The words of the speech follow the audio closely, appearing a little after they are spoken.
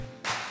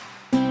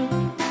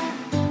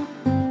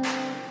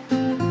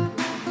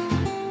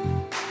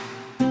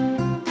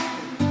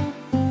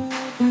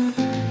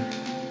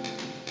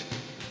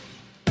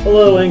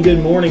Hello and good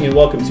morning and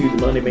welcome to the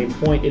Monday Main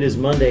Point. It is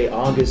Monday,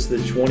 August the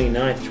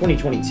 29th,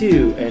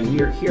 2022, and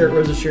we are here at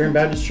Rosa Sharon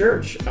Baptist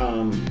Church.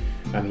 I'm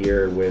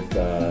here with,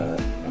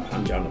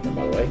 I'm Jonathan,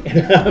 by the way,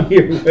 and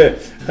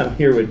I'm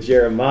here with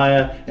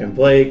Jeremiah and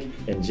Blake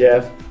and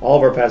Jeff, all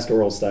of our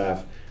pastoral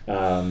staff.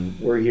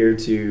 We're here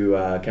to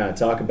kind of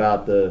talk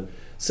about the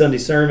Sunday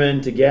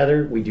sermon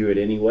together. We do it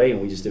anyway, and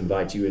we just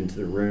invite you into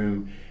the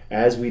room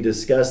as we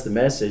discuss the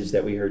message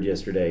that we heard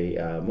yesterday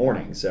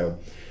morning. So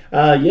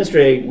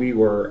yesterday we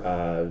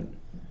were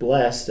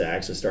blessed to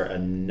actually start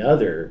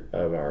another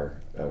of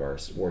our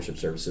worship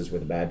services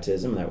with a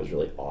baptism. That was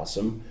really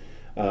awesome.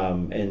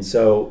 And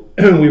so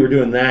we were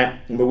doing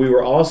that, but we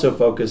were also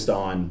focused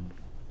on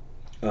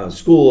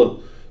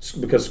school,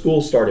 because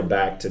school started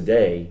back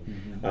today.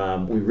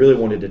 We really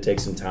wanted to take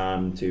some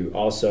time to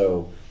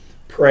also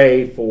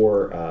pray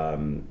for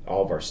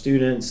all of our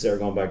students that are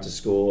going back to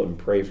school, and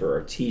pray for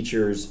our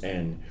teachers,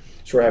 and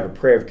sort of have a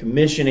prayer of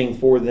commissioning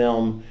for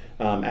them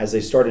as they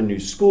start a new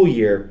school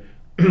year.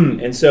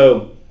 And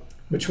so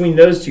between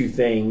those two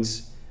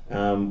things,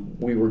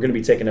 we were going to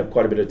be taking up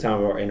quite a bit of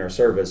time in our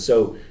service.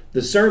 So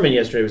the sermon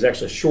yesterday was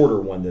actually a shorter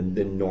one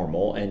than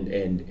normal,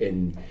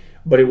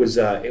 but it was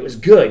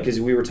good because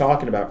we were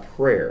talking about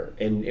prayer,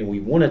 and we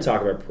want to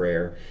talk about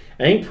prayer.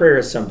 I think prayer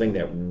is something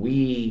that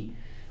we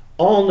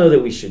all know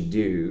that we should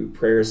do.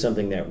 Prayer is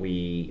something that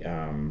we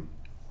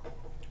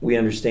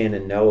understand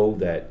and know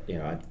that,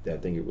 I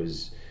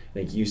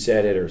think you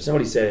said it, or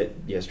somebody said it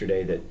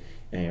yesterday, that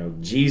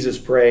Jesus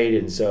prayed,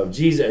 and so if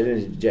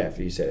Jesus, Jeff,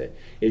 you said it,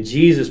 if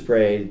Jesus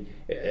prayed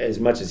as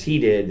much as he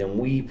did, then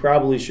we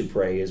probably should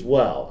pray as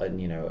well.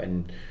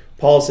 And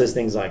Paul says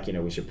things like,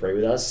 we should pray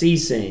without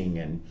ceasing,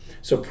 and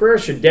so prayer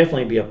should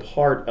definitely be a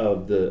part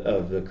of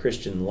the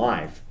Christian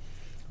life.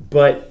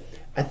 But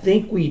I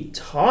think we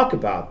talk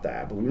about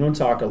that, but we don't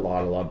talk a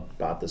lot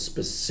about the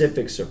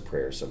specifics of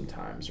prayer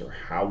sometimes, or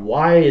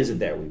why is it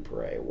that we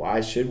pray?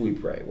 Why should we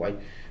pray? Why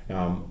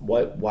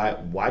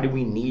do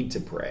we need to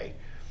pray?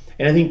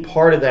 And I think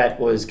part of that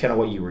was kind of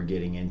what you were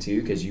getting into,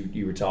 because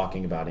you were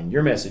talking about in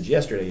your message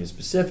yesterday, and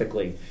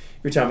specifically,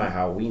 you're talking about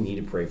how we need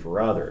to pray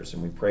for others.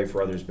 And we pray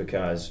for others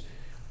because,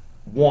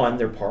 one,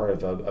 they're part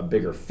of a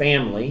bigger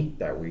family,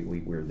 that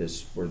we're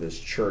this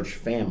church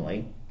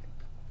family.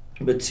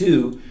 But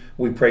two,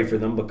 we pray for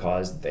them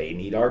because they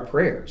need our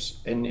prayers.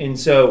 And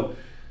so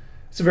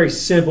it's a very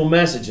simple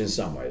message in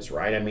some ways,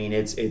 right? I mean,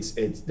 that's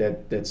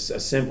a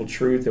simple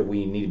truth that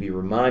we need to be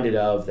reminded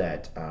of,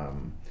 that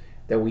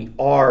we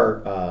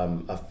are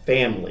a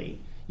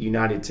family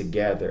united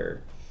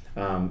together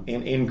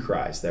in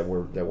Christ, that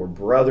we're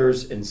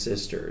brothers and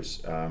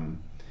sisters.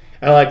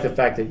 I like the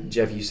fact that,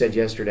 Jeff, you said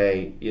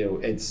yesterday,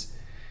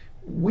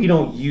 we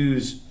don't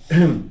use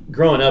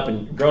growing up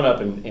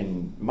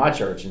in my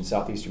church in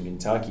southeastern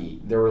Kentucky,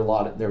 there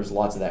was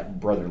lots of that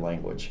brother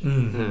language.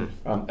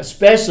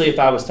 Especially if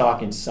I was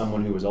talking to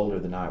someone who was older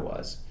than I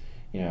was.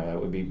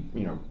 That would be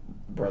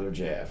brother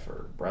Jeff,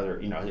 or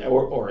brother,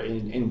 or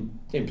in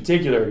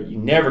particular, you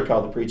never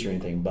called the preacher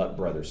anything but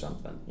brother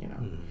something.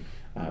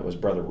 It was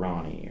brother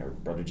Ronnie or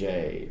brother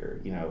Jay, or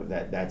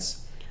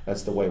that's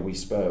the way we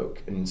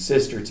spoke, and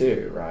sister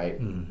too, right?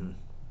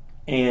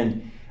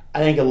 And I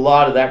think a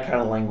lot of that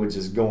kind of language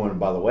is going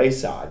by the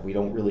wayside. We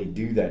don't really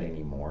do that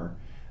anymore.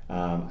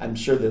 I'm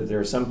sure that there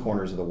are some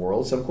corners of the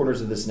world, some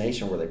corners of this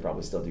nation where they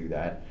probably still do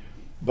that.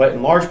 But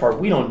in large part,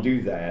 we don't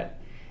do that.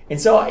 And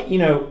so,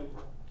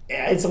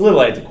 it's a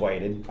little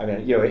antiquated. I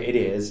mean, it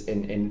is,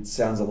 and it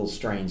sounds a little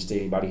strange to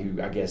anybody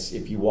who, I guess,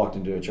 if you walked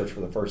into a church for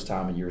the first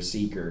time and you're a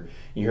seeker, and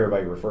you hear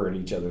everybody refer to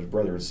each other as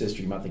brother and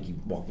sister, you might think you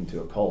walked into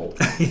a cult.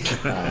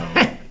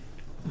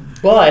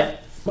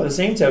 But by the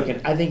same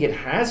token, I think it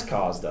has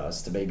caused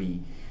us to,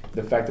 maybe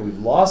the fact that we've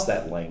lost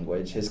that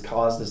language has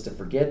caused us to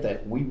forget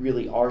that we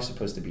really are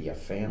supposed to be a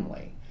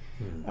family.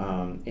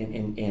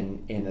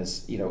 In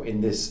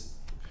this,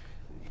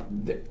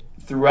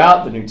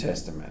 throughout the New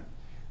Testament,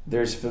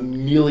 there's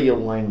familial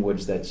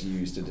language that's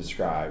used to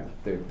describe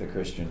the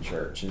Christian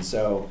church. And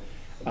so,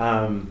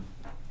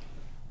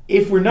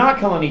 if we're not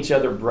calling each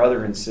other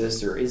brother and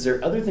sister, is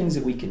there other things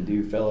that we can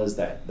do, fellas,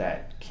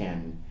 that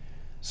can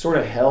sort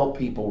of help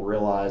people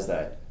realize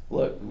that,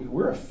 look,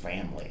 we're a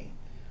family.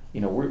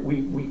 We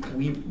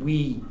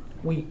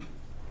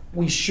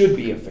should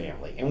be a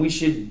family, and we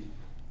should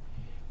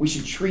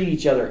treat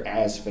each other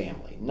as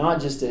family,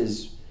 not just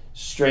as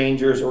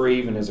strangers or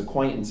even as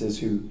acquaintances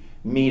who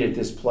meet at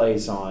this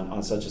place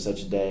on such and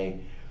such a day.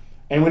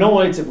 And we don't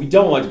want it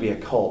to be a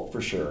cult, for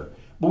sure,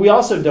 but we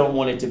also don't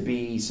want it to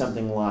be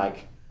something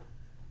like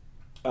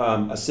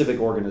a civic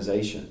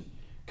organization,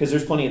 because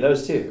there's plenty of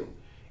those too.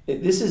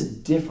 This is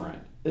different.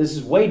 This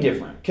is way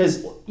different,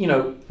 because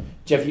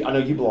Jeff, I know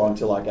you belong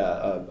to like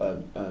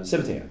a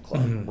Civitan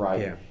club, right?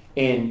 Yeah.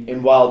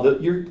 And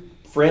while you're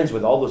friends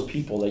with all those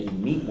people that you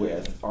meet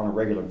with on a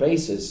regular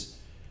basis,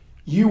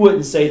 you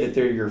wouldn't say that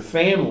they're your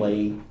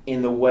family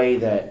in the way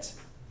that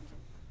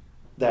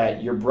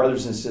your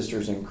brothers and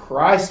sisters in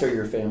Christ are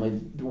your family.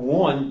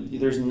 One,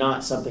 there's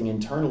not something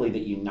internally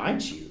that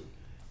unites you,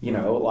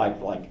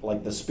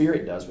 like the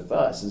Spirit does with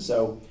us. And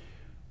so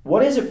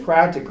what is it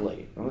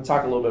practically? I'm going to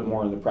talk a little bit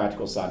more on the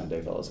practical side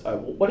today, fellas.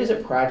 What is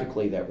it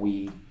practically that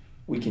we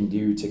can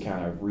do to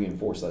kind of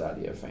reinforce that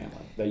idea of family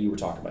that you were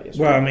talking about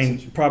yesterday? Well, I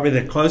mean, probably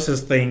the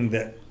closest thing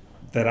that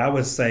I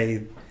would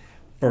say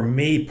for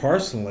me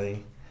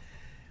personally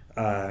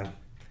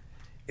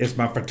is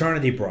my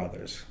fraternity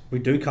brothers. We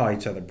do call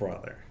each other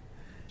brother.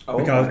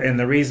 And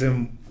the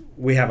reason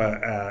we have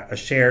a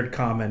shared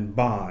common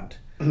bond.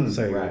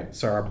 So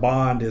our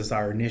bond is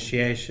our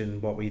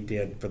initiation, what we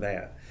did for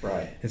that.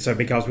 Right. And so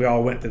because we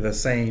all went through the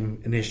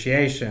same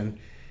initiation,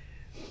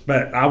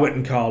 but I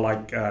wouldn't call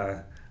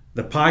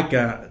the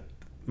Pica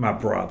my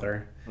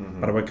brother,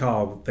 but I would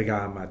call the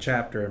guy in my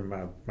chapter and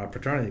my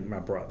fraternity my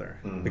brother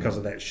because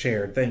of that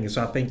shared thing. And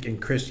so I think in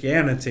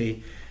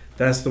Christianity,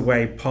 that's the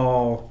way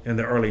Paul in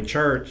the early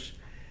church,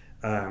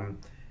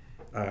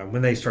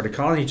 when they started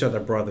calling each other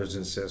brothers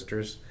and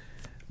sisters,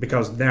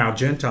 because now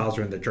Gentiles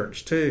are in the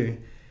church too,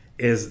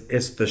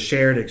 it's the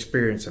shared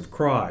experience of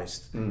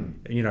Christ.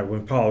 You know,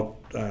 when Paul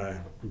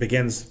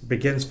begins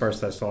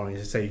First Thessalonians,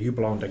 he says, "You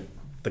belong to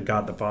the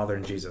God the Father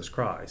and Jesus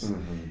Christ,"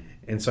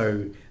 and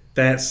so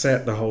that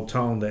set the whole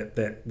tone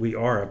that we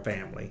are a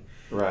family.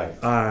 Right.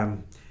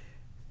 And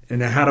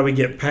then how do we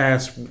get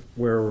past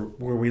where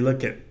we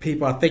look at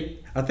people? I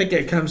think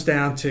it comes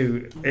down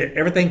to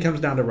everything comes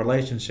down to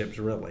relationships,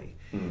 really.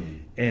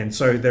 And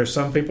so there's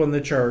some people in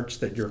the church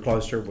that you're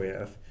closer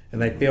with,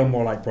 and they feel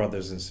more like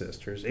brothers and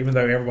sisters. Even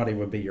though everybody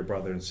would be your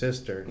brother and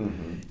sister,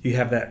 you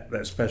have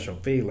that special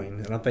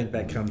feeling. And I think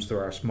that comes through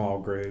our small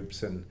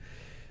groups and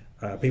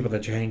people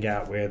that you hang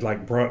out with.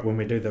 Like when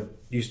we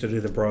used to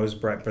do the bros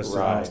breakfast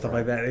and stuff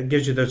like that. It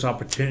gives you those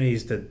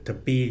opportunities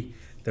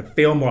to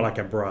feel more like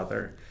a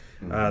brother.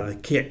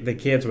 The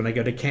kids when they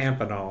go to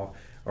camp and all,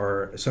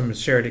 or some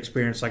shared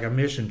experience like a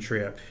mission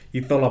trip,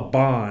 you feel a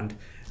bond.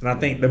 And I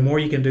think the more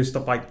you can do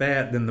stuff like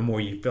that, then the more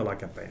you feel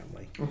like a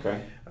family.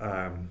 Okay.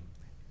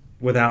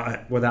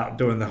 Without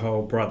doing the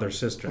whole brother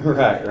sister.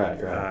 Right.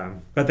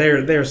 But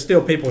there are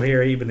still people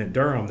here, even in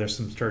Durham. There's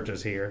some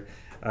churches here.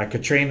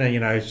 Katrina, you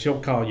know, she'll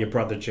call you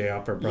Brother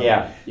Jeff or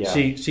brother. Yeah.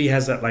 She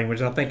has that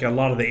language. I think a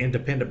lot of the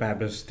independent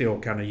Baptists still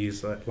kind of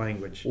use that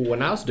language.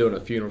 When I was doing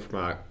a funeral for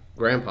my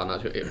grandpa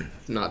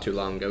not too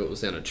long ago, it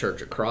was in a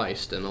Church of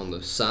Christ, and on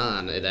the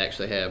sign it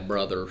actually had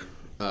brother.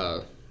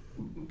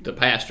 The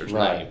pastor's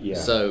name. Yeah.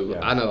 So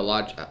I know a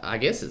lot. I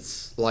guess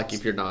it's like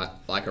if you're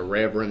not like a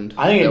reverend.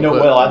 I think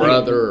I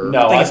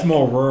think it's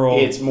more rural.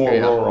 It's more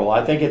rural.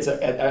 I think it's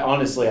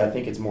honestly. I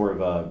think it's more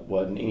of a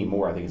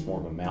anymore. I think it's more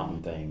of a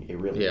mountain thing. It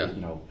really,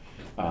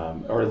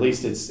 or at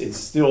least it's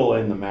still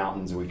in the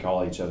mountains. We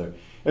call each other.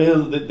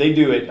 They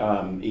do it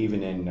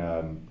even in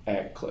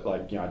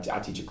I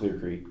teach at Clear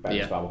Creek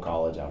Baptist Bible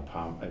College out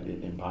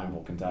in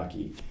Pineville,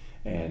 Kentucky,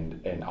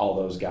 and all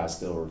those guys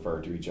still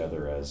refer to each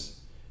other as.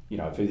 You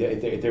know,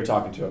 if they're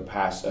talking to a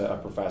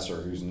professor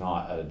who's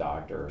not a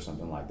doctor or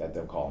something like that,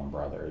 they'll call him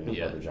brother,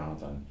 Brother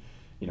Jonathan.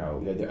 You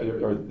know,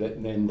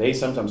 then they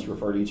sometimes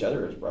refer to each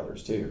other as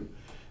brothers too.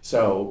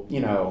 So you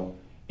know,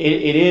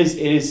 it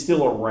is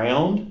still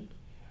around,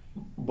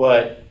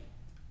 but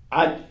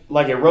I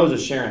like at Rose of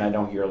Sharon, I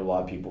don't hear a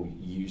lot of people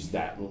use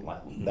that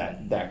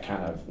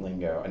kind of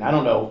lingo, and I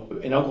don't know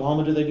in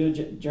Oklahoma do they do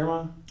it,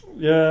 Jeremiah?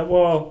 Yeah,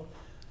 well.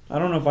 I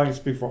don't know if I can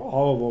speak for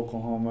all of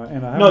Oklahoma,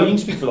 and you can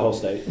speak for the whole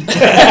state. And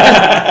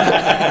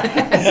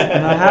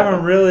I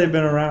haven't really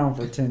been around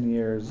for 10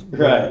 years,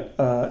 but,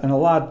 and a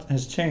lot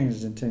has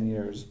changed in 10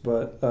 years.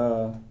 But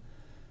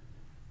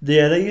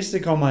they used to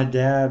call my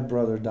dad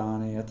Brother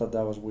Donnie. I thought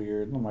that was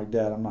weird. I'm like,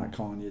 Dad, I'm not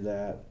calling you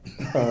that.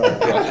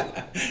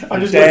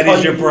 I'm just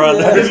Daddy's your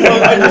brother. I'm just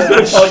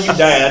going to call you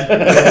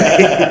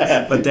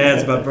Dad. But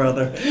Dad's my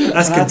brother.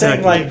 That's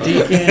Kentucky. I think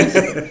deacons,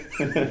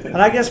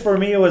 and I guess for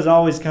me it was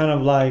always kind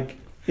of like.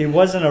 It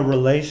wasn't a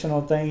relational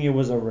thing; it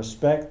was a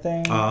respect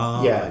thing.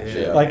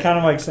 Like kind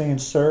of like saying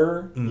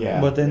 "sir,"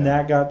 but then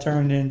that got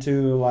turned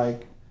into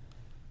like,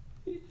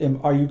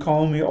 "Are you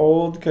calling me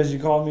old because you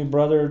called me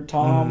Brother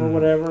Tom or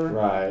whatever?"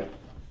 Right.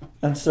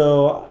 And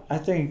so I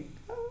think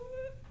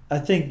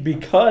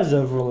because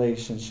of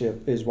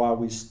relationship is why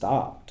we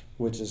stopped,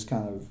 which is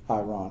kind of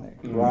ironic,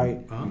 right?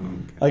 Okay.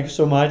 Like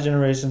so, my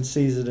generation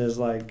sees it as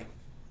like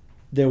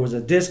there was a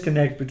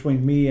disconnect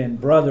between me and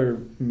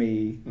brother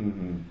me.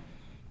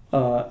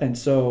 And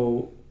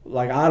so,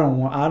 like, I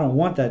don't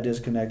want that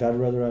disconnect. I'd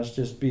rather us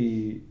just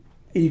be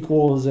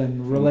equals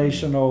and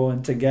relational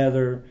and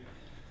together.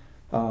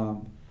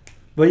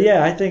 But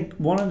yeah, I think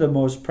one of the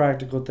most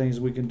practical things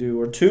we can do,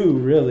 or two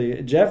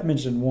really, Jeff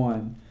mentioned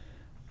one,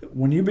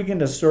 when you begin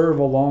to serve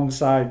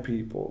alongside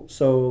people.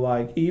 So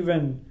like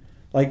even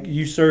like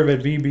you serve at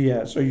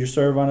VBS or you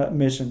serve on a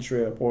mission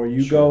trip or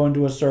you go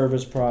into a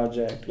service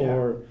project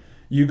or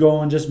you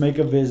go and just make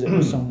a visit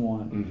with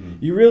someone.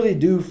 You really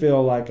do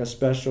feel like a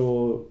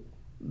special,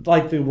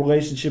 like the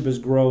relationship is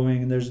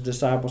growing and there's a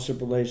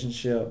discipleship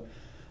relationship.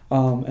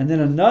 And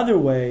then another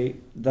way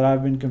that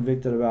I've been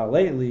convicted about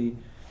lately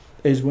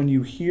is when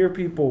you hear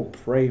people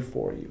pray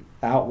for you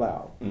out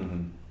loud.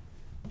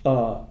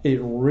 it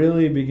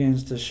really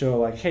begins to show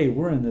like, hey,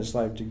 we're in this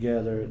life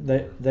together.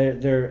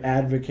 They're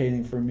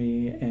advocating for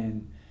me,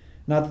 and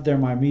not that they're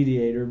my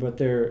mediator, but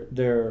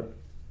they're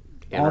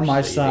on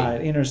my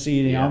side,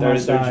 interceding on my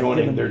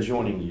side. They're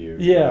joining you.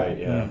 Yeah. Right?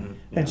 Yeah. Mm-hmm.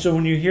 And so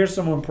when you hear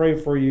someone pray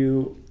for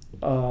you,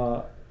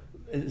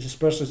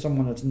 especially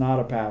someone that's not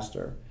a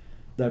pastor,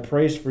 that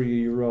prays for you,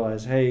 you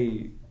realize,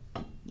 hey,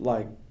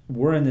 like,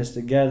 we're in this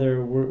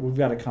together. We've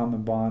got a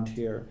common bond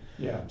here.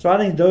 Yeah. So I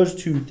think those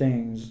two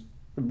things,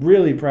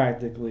 really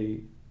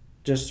practically,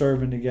 just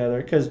serving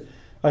together. Because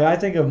like, I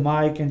think of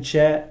Mike and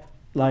Chet,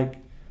 like,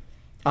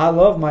 I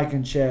love Mike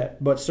and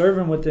Chet, but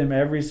serving with them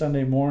every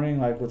Sunday morning,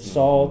 like with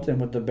Salt and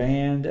with the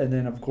band, and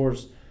then, of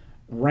course,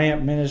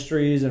 Ramp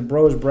Ministries and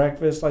Bros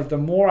Breakfast, like, the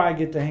more I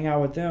get to hang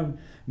out with them,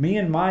 me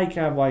and Mike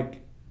have,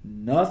 like,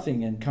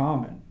 nothing in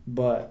common,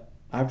 but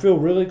I feel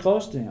really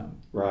close to him.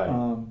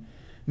 Right.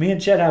 Me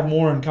and Chet have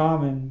more in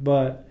common,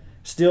 but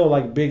still,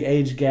 like, big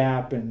age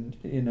gap and,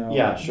 you know.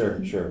 Yeah,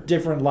 sure.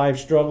 Different life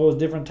struggles,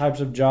 different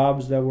types of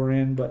jobs that we're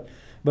in, but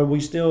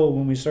we still,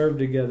 when we serve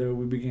together,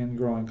 we begin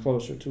growing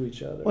closer to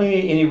each other. Well, and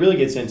he really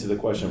gets into the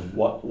question of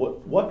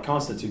what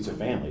constitutes a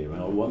family.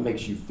 What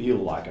makes you feel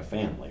like a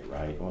family,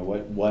 right?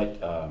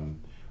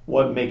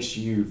 What makes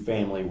you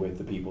family with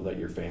the people that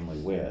you're family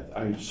with?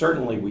 I mean,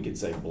 certainly we could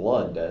say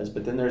blood does,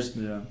 but then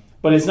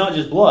but it's not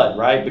just blood,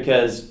 right?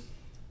 Because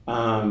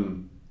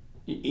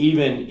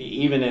even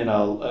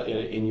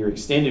in your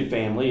extended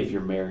family, if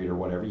you're married or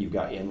whatever, you've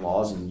got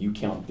in-laws and you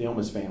count them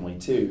as family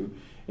too.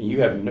 And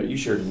you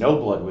share no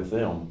blood with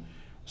them.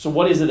 So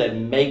what is it that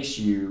makes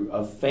you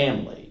a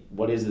family?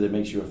 What is it that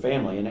makes you a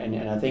family?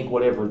 And I think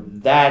whatever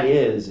that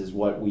is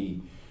what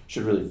we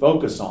should really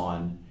focus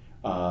on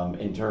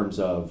in terms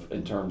of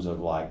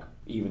like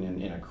even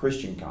in a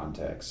Christian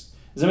context.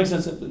 Does that make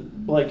sense?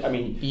 Like, I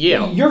mean,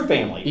 your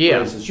family,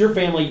 for instance, your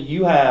family,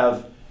 you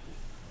have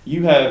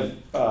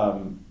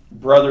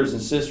brothers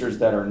and sisters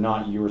that are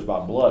not yours by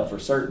blood for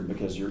certain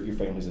because your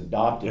family's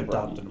adopted.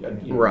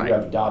 Adopted. You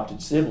have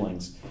adopted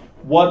siblings.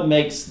 What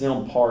makes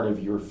them part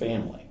of your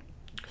family?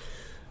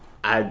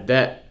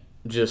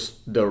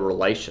 Just the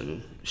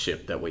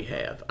relationship that we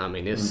have. I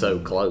mean, it's so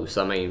close.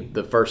 I mean,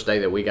 the first day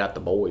that we got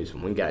the boys,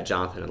 when we got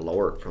Jonathan and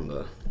Lord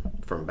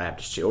from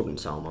Baptist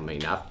Children's Home, I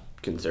mean, I've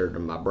considered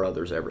them my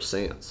brothers ever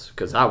since.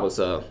 Because I was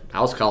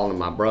calling them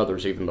my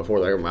brothers even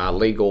before they were my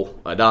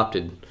legal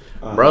adopted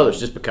brothers,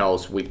 just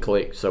because we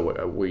clicked.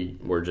 So we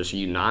were just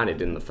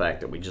united in the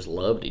fact that we just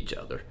loved each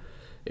other.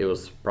 It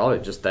was probably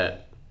just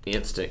that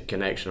instant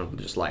connection of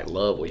just like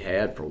love we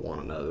had for one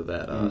another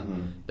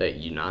that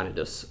united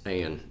us.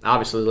 And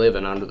obviously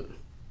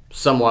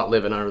somewhat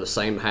living under the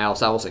same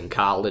house. I was in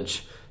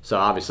college, so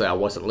obviously I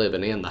wasn't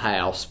living in the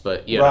house,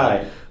 but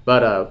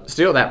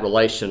still that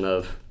relation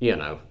of, you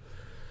know,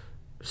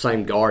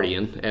 same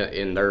guardian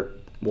in their,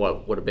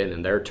 what would have been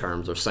in their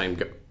terms, or same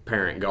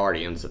parent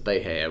guardians that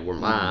they had were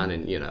mine,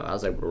 and, you know, I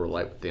was able to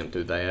relate with them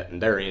through that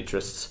and their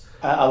interests.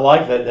 I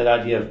like that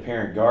idea of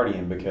parent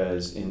guardian,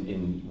 because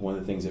in one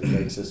of the things that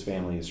makes us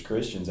family as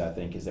Christians, I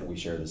think, is that we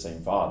share the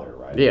same Father,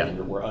 right? Yeah.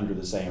 We're under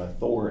the same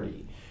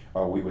authority,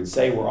 or we would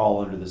say we're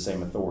all under the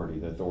same authority,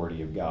 the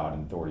authority of God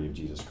and the authority of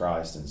Jesus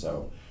Christ. And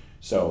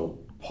so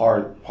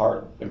part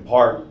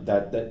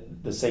that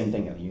the same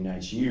thing that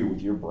unites you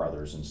with your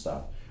brothers and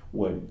stuff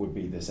would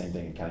be the same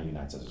thing that kind of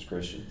unites us as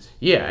Christians.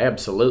 Yeah,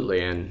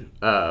 absolutely. And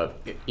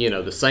you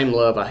know, the same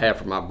love I have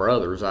for my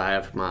brothers, I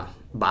have for my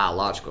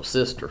biological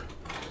sister.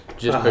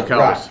 Just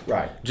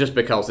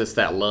because it's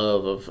that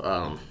love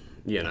of,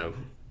 you know,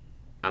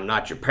 I'm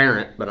not your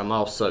parent, but I'm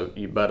also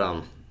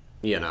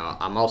you know,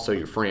 I'm also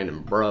your friend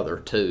and brother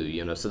too,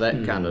 you know, so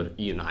that kind of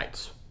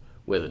unites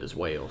with it as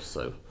well.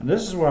 So, and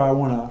this is where I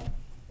want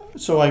to,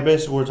 so like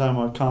basically we're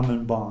talking about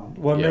common bond.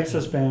 What makes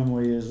us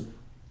family is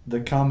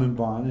the common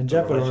bond, and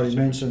Jeff had already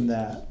mentioned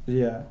that.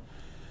 Yeah.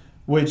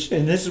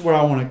 And this is where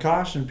I want to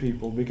caution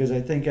people, because I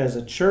think as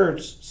a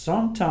church,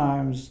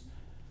 sometimes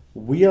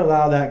we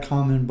allow that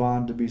common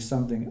bond to be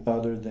something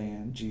other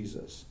than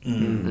Jesus.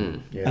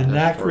 Mm-hmm. Yeah, and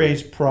that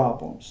creates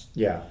problems.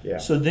 Yeah.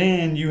 So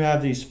then you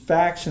have these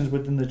factions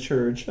within the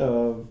church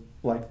of,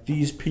 like,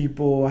 these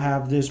people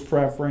have this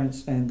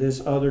preference and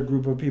this other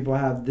group of people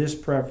have this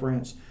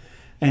preference,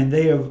 and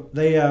they have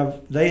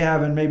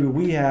and maybe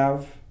we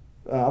have,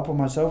 I'll put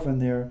myself in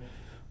there,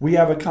 we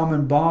have a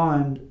common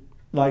bond.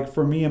 Like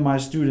for me and my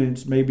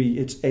students, maybe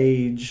it's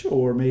age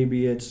or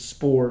maybe it's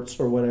sports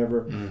or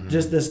whatever. Mm-hmm.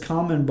 Just this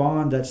common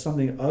bond that's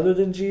something other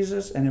than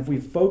Jesus. And if we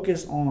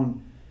focus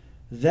on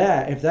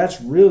that, if that's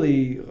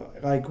really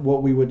like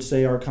what we would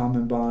say our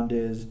common bond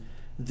is,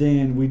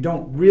 then we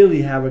don't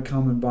really have a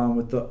common bond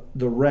with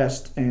the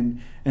rest.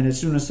 And as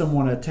soon as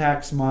someone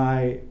attacks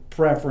my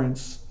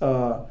preference,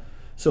 so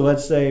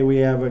let's say we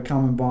have a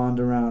common bond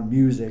around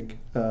music,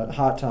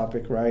 hot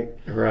topic, right?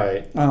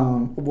 Right.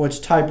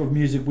 Which type of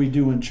music we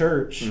do in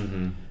church.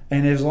 Mm-hmm.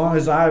 And as long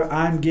as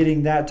I'm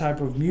getting that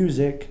type of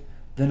music,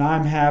 then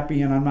I'm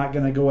happy and I'm not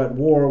going to go at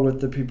war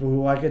with the people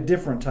who like a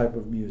different type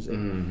of music.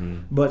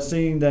 But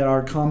seeing that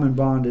our common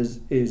bond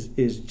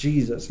is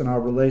Jesus and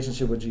our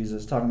relationship with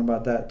Jesus, talking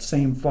about that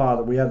same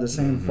Father. We have the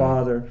same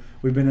Father.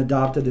 We've been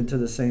adopted into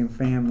the same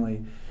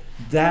family.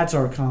 That's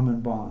our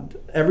common bond.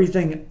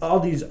 Everything, all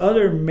these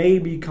other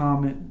maybe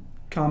common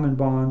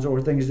bonds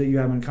or things that you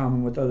have in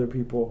common with other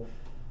people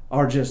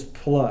are just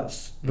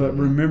plus. But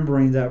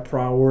remembering that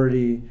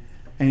priority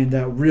and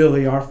that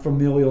really our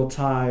familial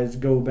ties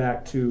go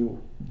back to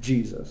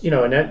Jesus.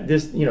 And that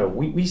this,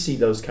 we see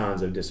those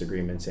kinds of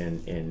disagreements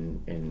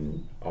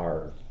in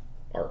our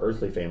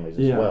earthly families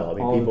as well. I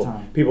mean, all the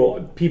time.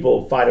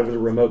 people fight over the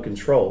remote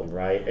control,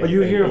 right? But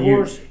you hear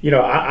horse.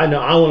 I know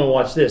I want to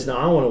watch this. Now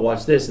I want to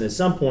watch this, and at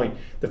some point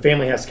the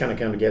family has to kind of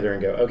come together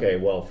and go, okay,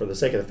 well, for the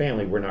sake of the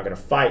family, we're not going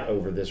to fight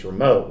over this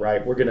remote,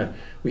 right?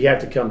 We have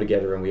to come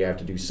together and we have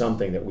to do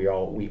something that we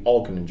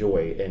all can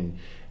enjoy, and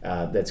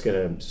that's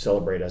going to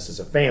celebrate us as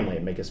a family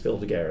and make us feel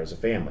together as a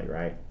family,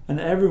 right? And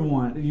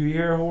everyone, you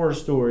hear horror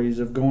stories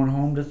of going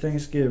home to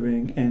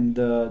Thanksgiving and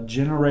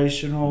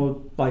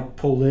generational, like,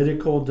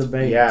 political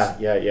debates.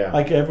 Yeah.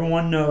 Like,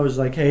 everyone knows,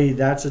 like, hey,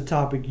 that's a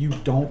topic you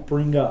don't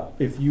bring up.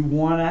 If you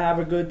want to have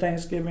a good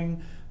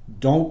Thanksgiving,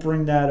 don't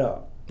bring that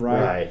up,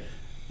 right?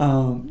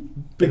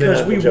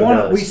 Because we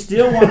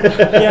still want,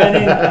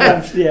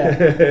 and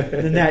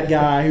that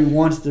guy who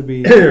wants to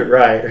be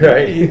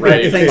right. He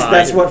thinks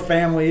that's what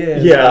family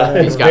is.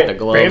 Yeah, he's got the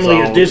gloves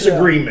family on. Is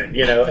disagreement,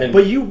 And,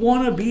 but you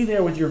want to be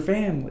there with your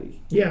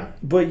family. Yeah,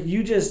 but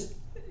you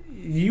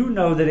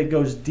know that it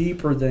goes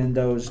deeper than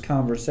those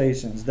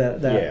conversations.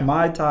 That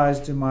my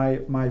ties to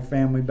my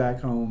family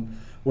back home,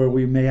 where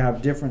we may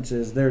have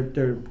differences,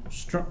 they're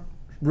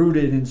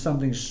rooted in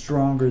something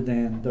stronger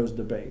than those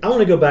debates. I want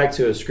to go back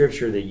to a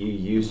scripture that you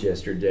used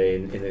yesterday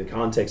in the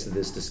context of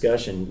this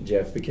discussion,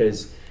 Jeff,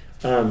 because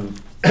I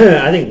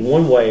think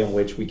one way in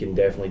which we can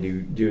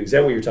definitely do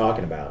exactly what you're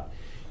talking about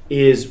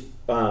is,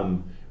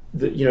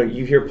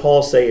 you hear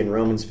Paul say in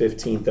Romans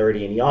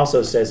 15:30, and he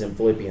also says in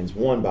Philippians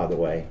 1, by the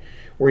way,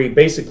 where he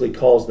basically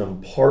calls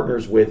them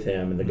partners with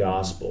him in the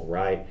gospel,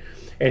 right?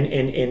 And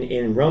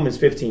in Romans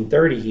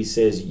 15:30, he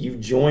says, "You've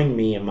joined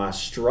me in my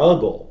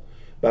struggle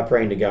by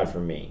praying to God for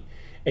me."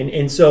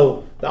 And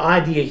so the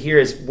idea here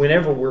is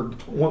whenever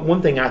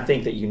one thing I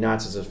think that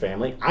unites us as a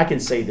family, I can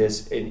say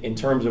this in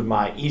terms of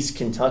my East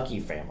Kentucky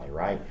family,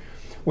 right?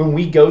 When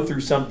we go through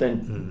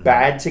something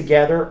bad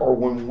together, or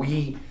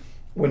when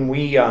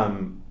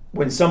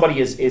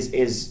somebody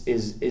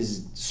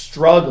is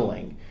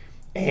struggling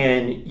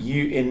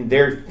and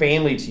they're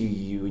family to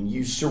you, and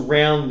you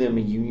surround them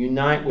and you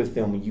unite with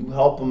them and you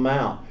help them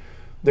out,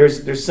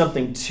 there's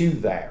something to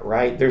that,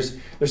 right? There's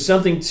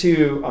something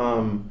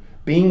to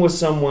being with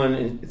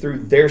someone through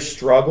their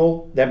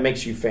struggle that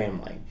makes you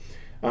family,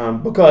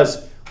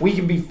 because we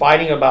can be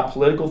fighting about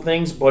political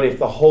things, but if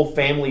the whole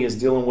family is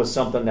dealing with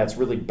something that's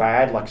really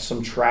bad, like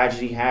some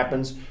tragedy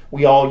happens,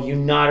 we all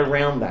unite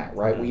around that,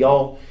 right?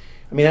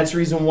 That's the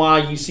reason why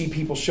you see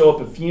people show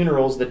up at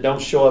funerals that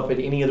don't show up at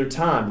any other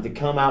time. They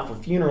come out for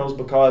funerals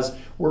because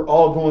we're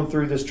all going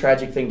through this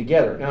tragic thing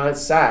together. Now,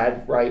 it's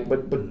sad, right?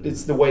 But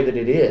it's the way that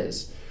it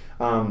is.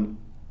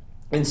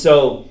 And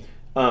so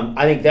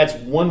I think that's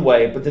one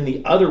way. But then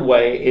the other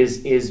way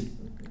is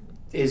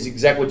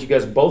exactly what you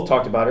guys both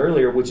talked about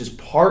earlier, which is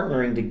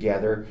partnering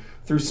together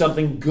through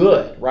something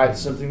good, right?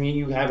 Something that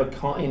you have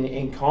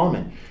in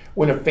common.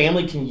 When a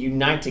family can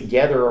unite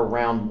together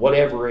around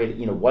whatever it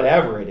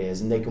is,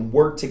 and they can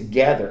work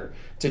together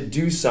to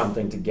do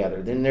something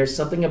together, then there's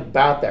something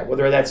about that,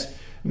 whether that's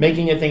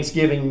making a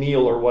Thanksgiving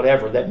meal or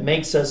whatever, that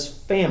makes us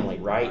family,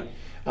 right?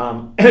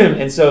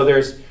 And so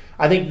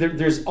I think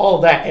there's all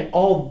that, and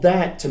all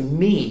that to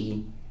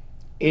me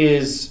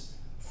is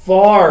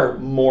far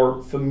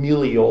more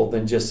familial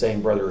than just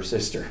saying brother or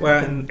sister.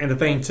 Well, and the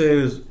thing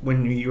too is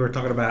when you were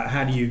talking about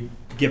how do you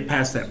get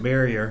past that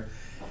barrier.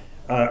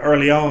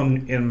 Early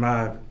on in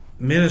my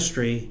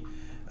ministry,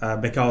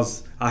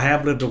 because I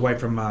have lived away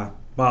from my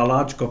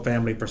biological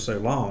family for so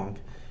long,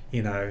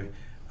 when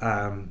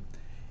I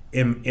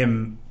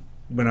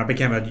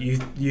became a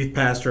youth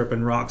pastor up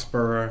in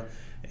Roxborough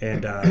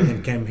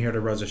and came here to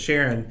Rosa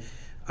Sharon,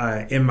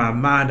 in my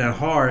mind and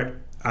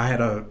heart, I had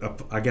a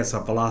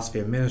philosophy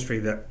of ministry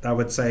that I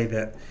would say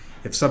that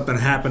if something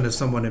happened to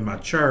someone in my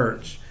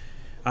church,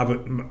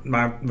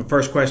 my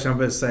first question I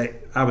would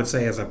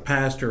say as a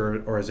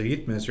pastor or as a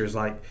youth minister is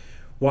like,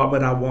 what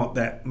would I want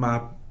that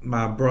my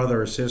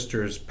brother or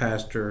sister's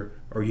pastor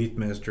or youth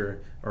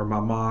minister or my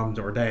mom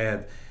or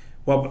dad,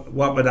 what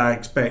would I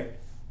expect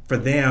for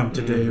them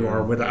to do,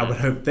 or I would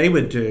hope they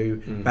would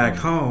do back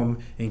home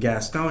in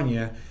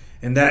Gastonia?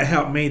 And that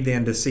helped me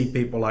then to see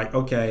people like,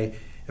 okay,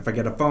 if I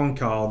get a phone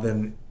call,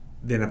 then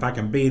if I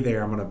can be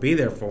there, I'm going to be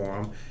there for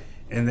them.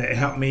 And it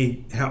helped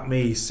me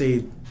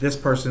see this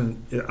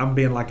person, I'm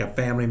being like a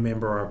family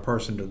member or a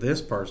person to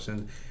this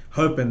person,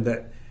 hoping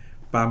that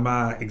by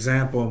my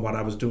example and what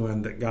I was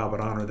doing, that God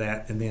would honor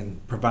that and then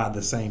provide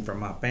the same for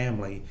my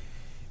family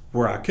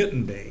where I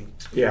couldn't be.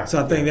 Yeah.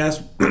 So I think that's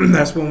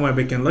one way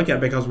we can look at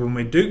it, because when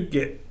we do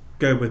get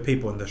go with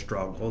people in their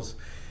struggles.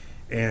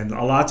 And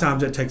a lot of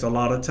times it takes a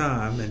lot of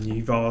time,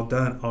 and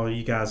all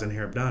you guys in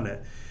here have done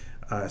it,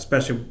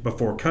 especially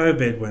before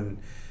COVID, when,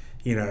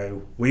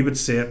 we would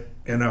sit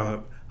in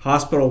a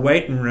hospital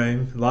waiting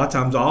room. A lot of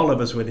times all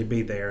of us would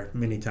be there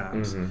many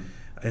times. Mm-hmm.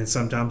 And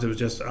sometimes it was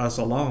just us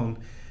alone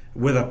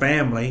with a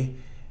family,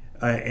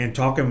 and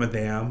talking with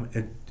them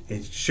and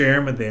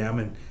sharing with them,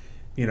 and,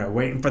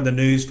 waiting for the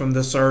news from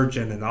the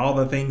surgeon and all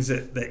the things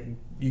that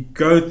you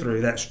go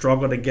through, that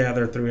struggle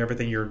together through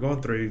everything you're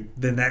going through.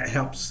 Then that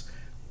helps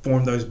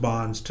form those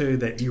bonds too,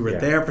 that you were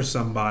there for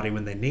somebody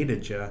when they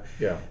needed you.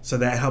 Yeah. So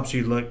that helps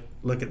you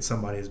look at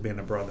somebody as being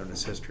a brother and a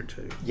sister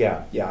too.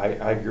 Yeah,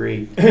 I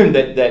agree.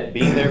 that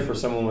being there for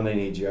someone when they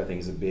need you, I think,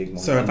 is a big one.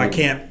 So if I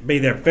can't be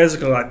there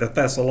physically, like the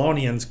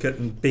Thessalonians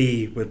couldn't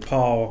be with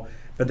Paul,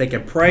 but they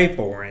could pray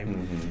for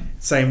him. Mm-hmm.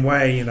 Same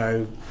way,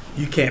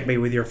 you can't be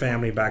with your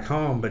family back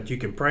home, but you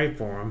can pray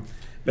for them.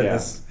 But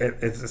at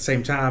the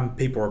same time,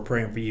 people are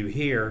praying for you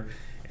here.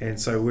 And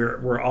so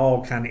we're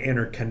all kind of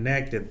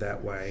interconnected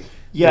that way.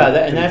 Yeah,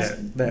 that's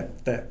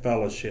that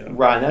fellowship.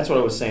 Right, and that's what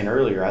I was saying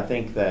earlier. I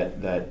think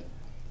that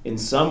in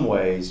some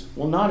ways,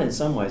 well, not in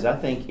some ways, I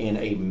think in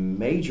a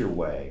major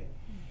way,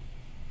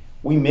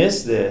 we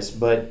miss this,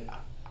 but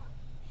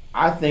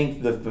I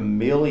think the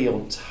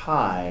familial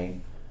tie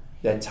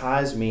that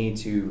ties me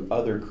to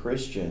other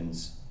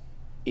Christians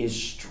is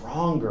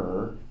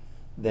stronger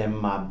than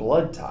my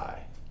blood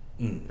tie.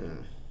 Mm-hmm.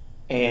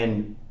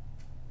 And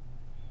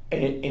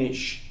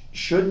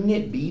shouldn't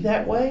it be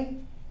that way?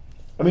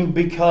 I mean,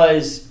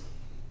 because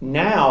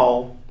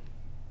now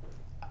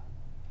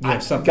you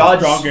have something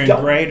stronger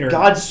and greater,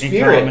 God's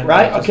Spirit,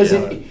 right?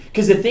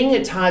 Because the thing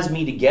that ties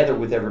me together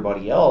with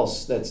everybody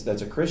else that's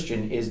a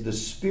Christian is the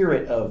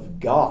Spirit of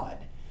God,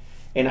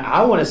 and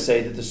I want to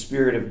say that the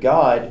Spirit of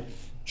God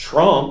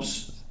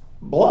trumps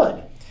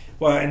blood.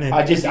 Well, and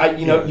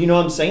you know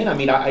what I'm saying. I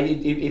mean,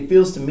 it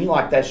feels to me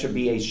like that should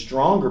be a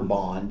stronger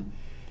bond.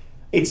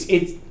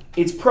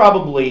 It's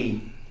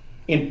probably,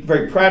 in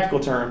very practical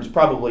terms,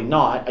 probably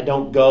not. I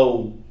don't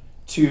go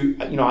to,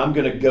 I'm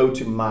going to go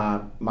to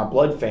my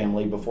blood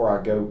family before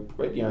I go,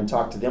 and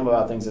talk to them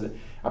about things that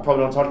I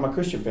probably don't talk to my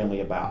Christian family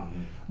about.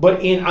 Mm-hmm.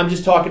 But I'm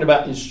just talking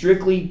about in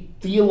strictly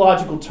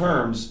theological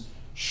terms,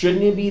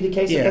 shouldn't it be the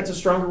case that that's a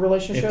stronger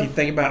relationship? If you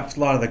think about a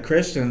lot of the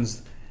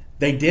Christians,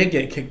 they did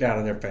get kicked out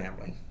of their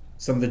family.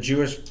 Some of the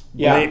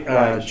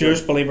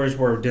Jewish believers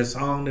were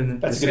disowned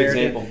and that's a good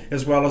example.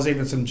 As well as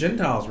even some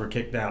Gentiles were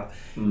kicked out.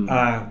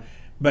 Mm.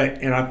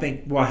 And I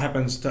think what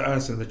happens to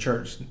us in the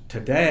church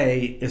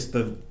today is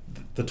the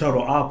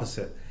total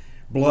opposite.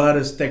 Blood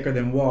is thicker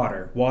than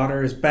water.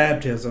 Water is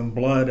baptism.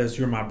 Blood is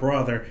you're my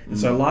brother. And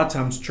so a lot of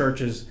times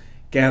churches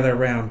gather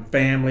around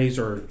families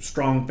or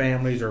strong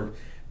families or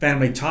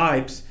family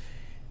types,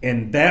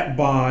 and that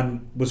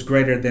bond was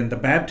greater than the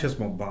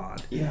baptismal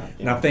bond. Yeah.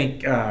 And I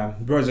think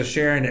Rosa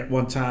Sharon at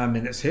one time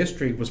in its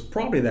history was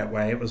probably that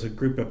way. It was a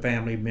group of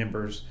family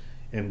members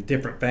and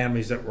different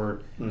families that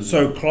were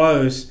so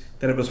close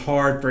that it was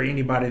hard for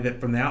anybody that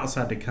from the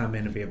outside to come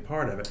in and be a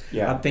part of it.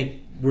 Yeah. I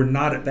think we're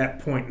not at that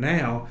point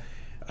now.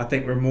 I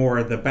think we're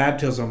more, the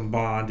baptism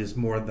bond is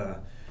more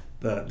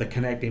the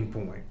connecting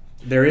point.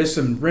 There is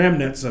some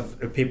remnants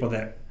of people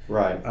that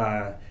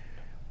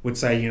would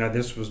say,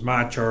 this was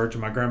my church,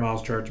 and my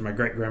grandma's church, and my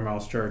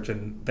great-grandma's church,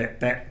 and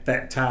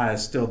that tie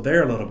is still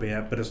there a little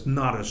bit, but it's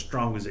not as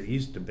strong as it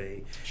used to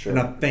be. Sure. And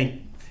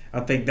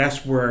I think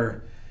that's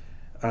where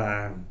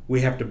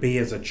we have to be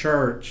as a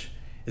church,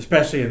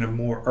 especially in a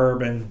more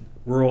urban,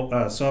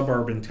 rural,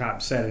 suburban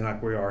type setting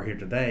like we are here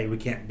today. We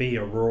can't be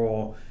a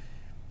rural.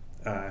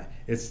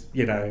 It's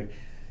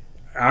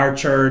our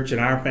church and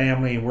our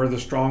family, and we're the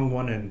strong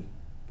one, and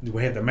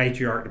we have the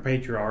matriarch, the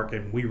patriarch,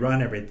 and we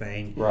run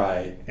everything.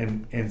 Right.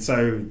 And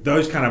so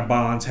those kind of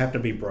bonds have to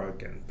be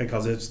broken,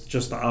 because it's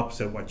just the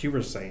opposite of what you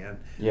were saying.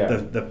 Yeah.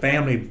 The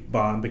family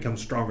bond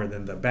becomes stronger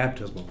than the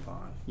baptismal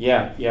bond.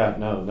 Yeah.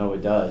 No,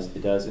 it does.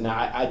 It does. And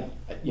I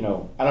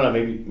don't know,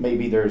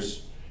 maybe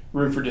there's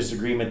room for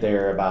disagreement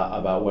there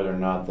about whether or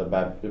not the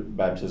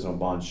baptismal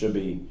bond should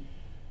be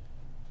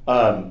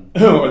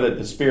or that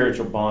the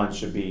spiritual bond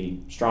should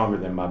be stronger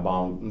than my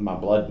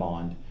blood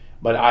bond.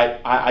 But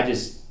I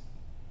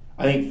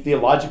think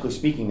theologically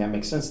speaking, that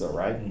makes sense, though,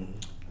 right?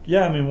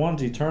 Yeah, I mean,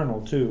 one's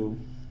eternal too.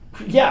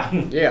 Yeah.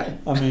 Yeah.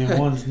 I mean,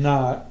 one's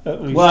not,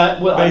 at least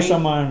based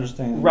on my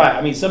understanding. Right.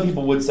 I mean, some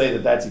people would say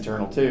that that's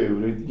eternal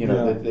too.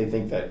 That they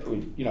think that,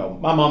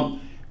 my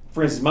mom,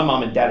 for instance, my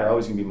mom and dad are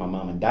always going to be my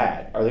mom and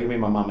dad. Are they going to be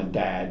my mom and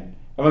dad?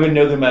 Am I going to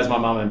know them as my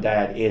mom and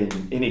dad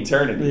in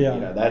eternity?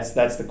 Yeah. That's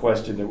the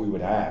question that we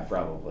would have,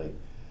 probably.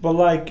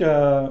 But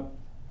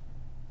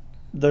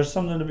there's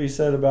something to be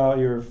said about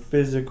your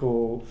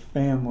physical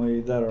family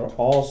that are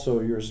also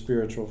your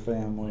spiritual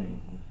family.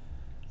 Mm-hmm.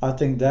 I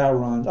think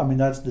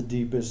that's the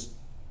deepest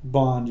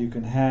bond you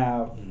can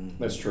have. Mm-hmm.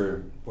 That's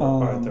true.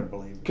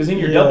 Because then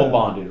you're double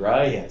bonded,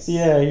 right? Yes.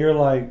 Yeah, you're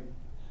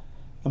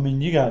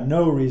you got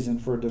no reason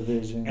for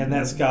division. And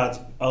that's God's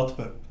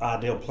ultimate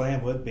ideal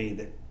plan would be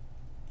that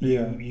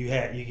Yeah.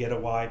 You get a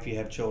wife, you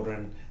have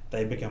children,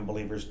 they become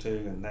believers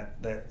too, and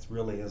that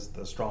really is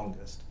the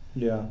strongest.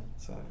 Yeah.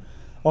 So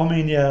I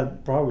mean, yeah,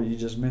 probably you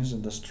just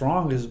mentioned the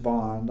strongest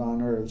bond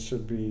on earth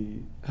should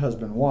be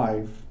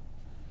husband-wife.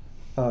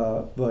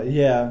 But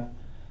yeah,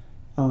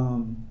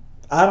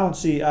 I don't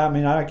see. I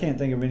mean, I can't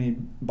think of any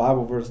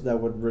Bible verse that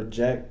would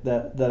reject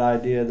that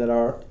idea that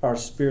our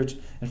spirits.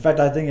 In fact,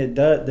 I think it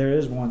does. There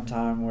is one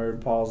time where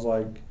Paul's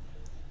like,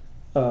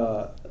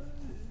 how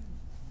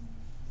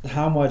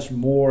much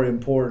more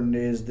important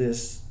is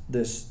this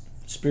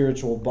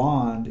spiritual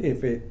bond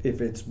if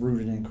it's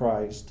rooted in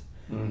Christ,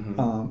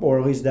 or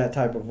at least that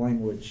type of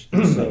language.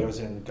 so it was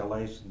in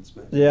Galatians.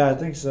 But Yeah, I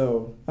think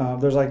so.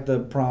 There's like the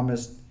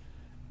promised.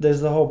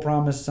 There's the whole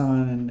promised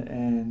son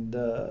and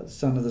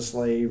son of the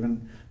slave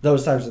and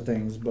those types of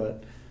things.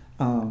 But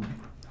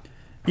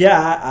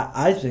yeah,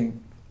 I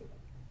think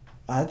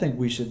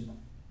we should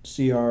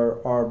see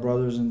our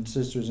brothers and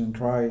sisters in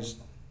Christ.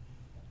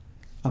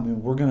 I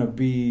mean, we're gonna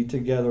be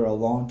together a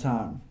long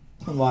time.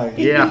 Like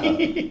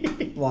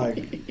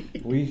like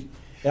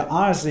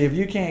honestly, if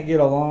you can't get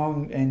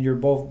along and you're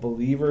both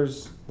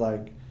believers,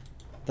 like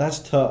that's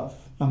tough.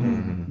 I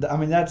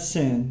mean that's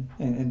sin,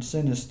 and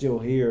sin is still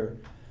here.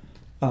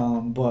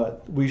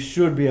 But we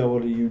should be able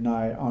to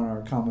unite on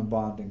our common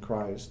bond in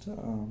Christ,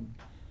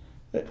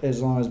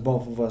 as long as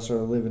both of us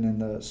are living in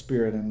the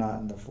Spirit and not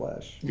in the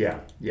flesh. Yeah,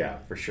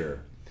 for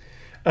sure.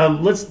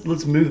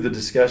 Let's move the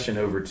discussion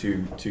over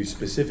to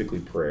specifically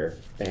prayer,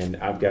 and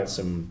I've got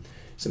some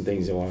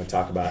things I want to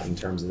talk about in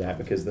terms of that,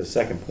 because the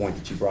second point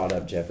that you brought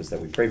up, Jeff, is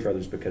that we pray for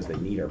others because they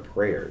need our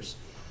prayers,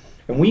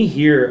 and we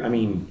hear, I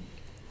mean,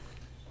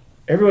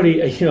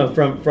 everybody,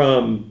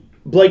 from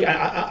Blake,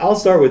 I'll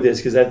start with this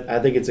because I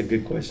think it's a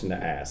good question to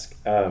ask.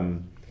 I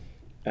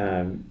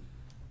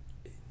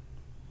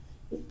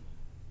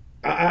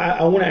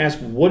want to ask,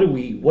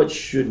 what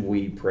should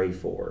we pray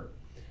for?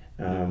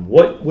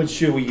 What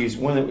should we use?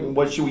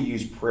 What should we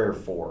use prayer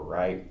for?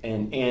 Right,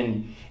 and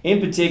in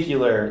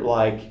particular,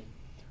 like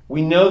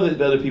we know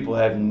that other people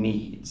have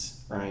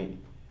needs, right?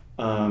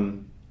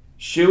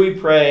 Should we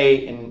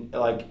pray? And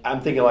like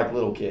I'm thinking like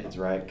little kids,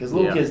 right? Because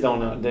little kids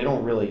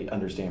don't really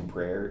understand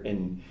prayer,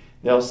 and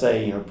they'll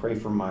say, pray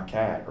for my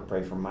cat or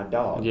pray for my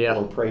dog,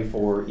 or pray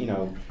for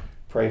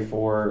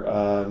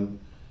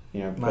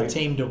my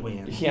team to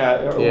win.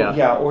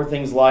 Or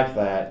things like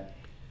that.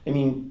 I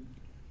mean,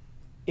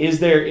 is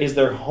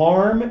there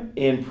harm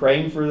in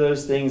praying for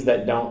those things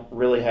that don't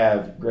really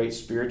have great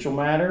spiritual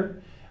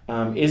matter?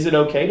 Is it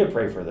okay to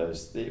pray for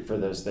those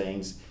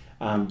things?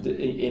 And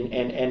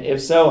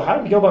if so, how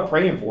do we go about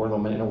praying for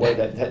them in a way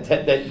that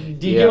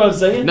do you get what I'm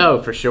saying?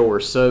 No, for sure.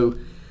 So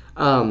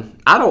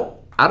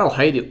I don't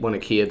hate it when a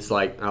kid's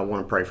like, I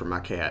want to pray for my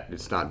cat.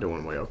 It's not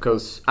doing well.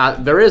 Because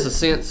there is a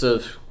sense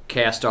of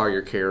cast all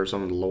your cares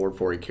on the Lord,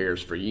 for He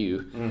cares for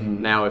you.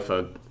 Now, if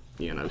a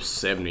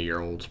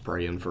 70-year-old's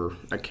praying for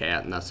a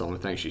cat and that's the only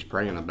thing she's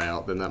praying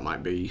about, then that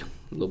might be a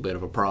little bit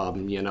of a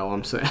problem. You know what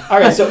I'm saying? All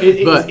right. So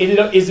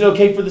is it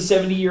okay for the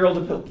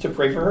 70-year-old to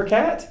pray for her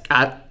cat?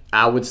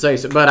 I would say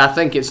so, but I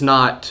think it's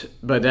not.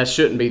 But that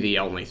shouldn't be the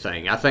only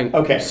thing. I think.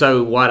 Okay.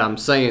 So what I'm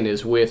saying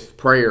is, with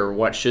prayer,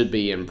 what should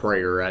be in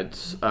prayer, I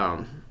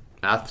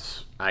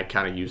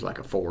kind of use like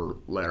a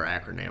 4-letter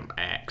acronym: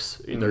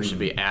 ACTS. There should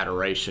be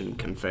adoration,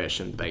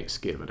 confession,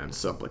 thanksgiving, and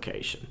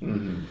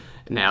supplication.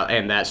 Now,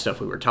 and that stuff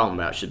we were talking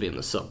about should be in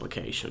the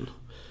supplication.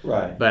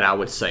 Right. But I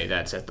would say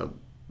that's at the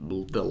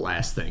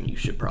last thing you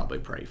should probably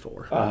pray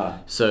for.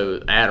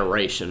 So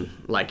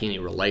adoration, like any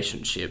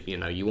relationship,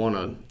 you want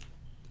to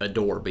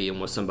adore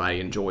being with somebody,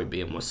 enjoy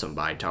being with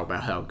somebody, talk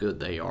about how good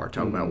they are,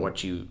 talk about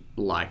what you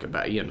like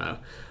about,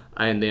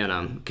 and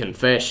then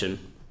confession,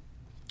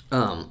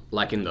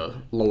 like in the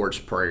Lord's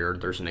Prayer,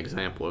 there's an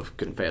example of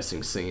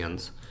confessing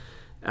sins.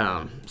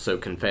 So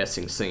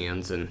confessing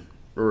sins and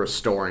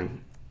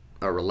restoring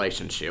a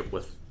relationship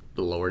with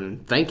the Lord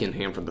and thanking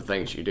Him for the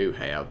things you do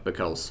have,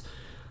 because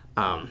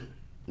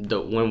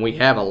when we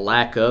have a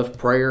lack of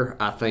prayer,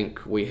 I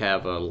think we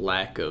have a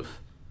lack of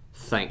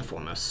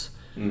thankfulness.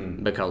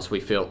 Because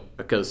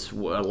a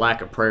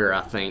lack of prayer, I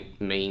think,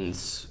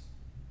 means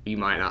you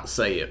might not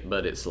say it,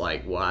 but it's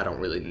like, well, I don't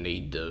really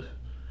need to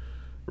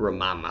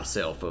remind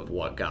myself of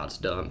what God's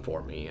done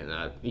for me,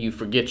 and you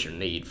forget your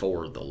need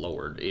for the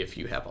Lord if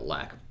you have a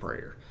lack of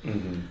prayer.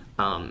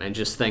 And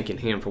just thanking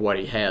Him for what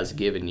He has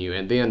given you,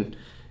 and then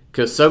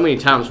because so many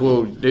times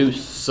we'll do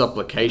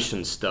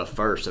supplication stuff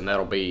first, and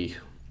that'll be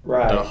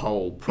the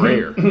whole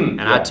prayer. And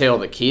I tell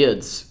the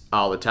kids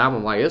all the time,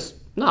 I'm like, it's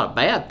not a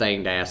bad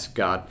thing to ask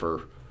God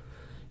for,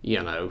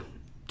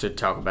 to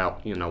talk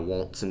about,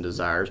 wants and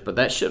desires, but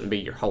that shouldn't be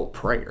your whole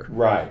prayer.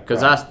 Right.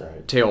 Because I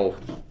tell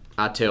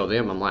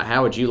them, I'm like,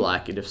 how would you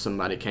like it if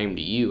somebody came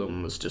to you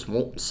and was just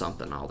wanting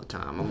something all the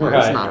time? I'm like,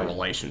 it's not a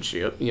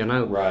relationship,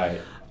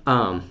 Right.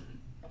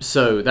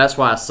 So that's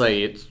why I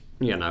say it's,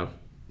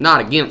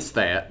 not against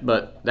that,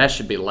 but that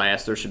should be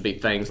last. There should be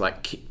things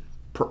like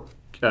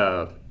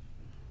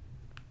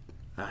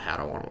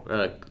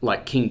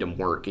like kingdom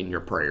work in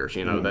your prayers,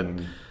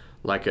 that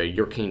like a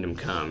 "Your kingdom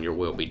come, Your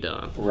will be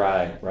done."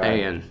 Right.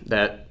 And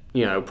that,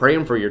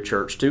 praying for your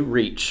church to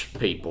reach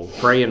people,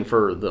 praying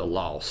for the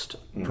lost,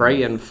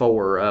 praying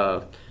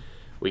for,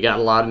 we got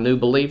a lot of new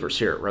believers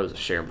here at Rose of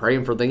Sharon,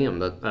 praying for them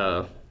that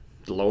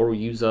the Lord will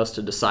use us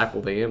to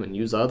disciple them and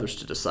use others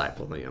to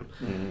disciple them.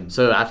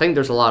 So I think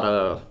there's a lot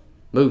of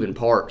moving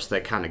parts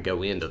that kind of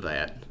go into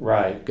that.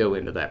 Right. Go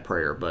into that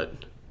prayer, but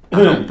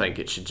I don't think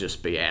it should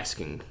just be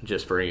asking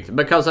just for anything.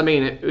 Because,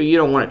 you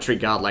don't want to treat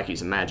God like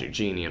he's a magic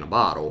genie in a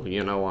bottle.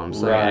 You know what I'm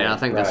saying? Right, And I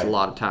think that's a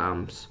lot of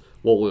times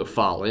what we'll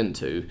fall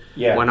into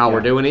when all we're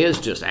doing is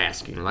just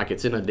asking, like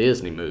it's in a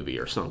Disney movie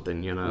or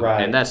something,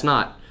 Right. And that's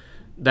not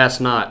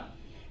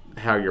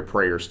how your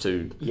prayers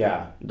to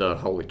the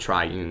Holy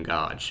Triune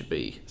God should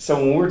be. So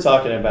when we're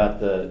talking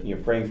about the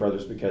praying for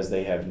others because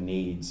they have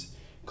needs,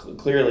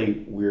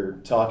 clearly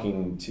we're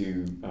talking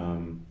to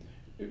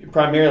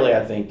primarily,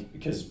 I think,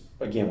 because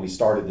again we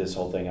started this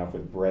whole thing off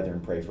with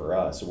brethren pray for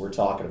us, so we're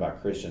talking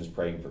about Christians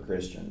praying for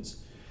Christians.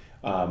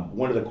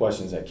 One of the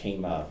questions that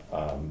came up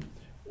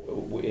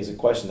is a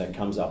question that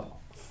comes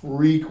up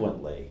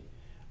frequently,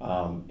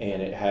 and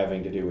it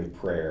having to do with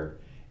prayer,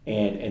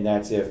 and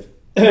that's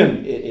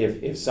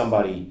if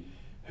somebody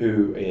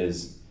who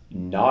is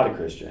not a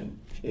Christian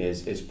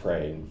is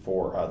praying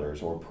for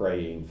others or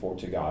praying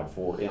to God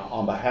for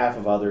on behalf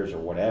of others or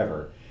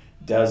whatever,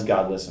 does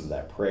God listen to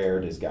that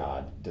prayer? Does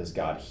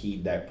God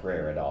heed that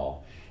prayer at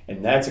all?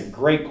 And that's a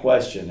great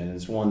question, and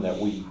it's one that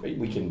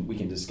we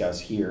can discuss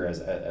here as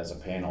a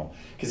panel,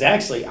 because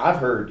actually I've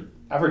heard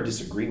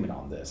disagreement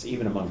on this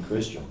even among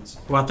Christians.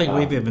 Well, I think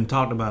we've even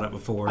talked about it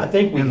before. I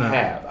think we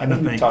have. I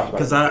think we've talked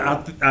about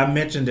it because I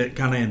mentioned it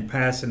kind of in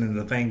passing in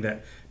the thing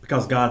that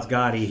because God's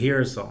God, He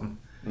hears them.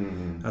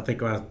 Mm-hmm. I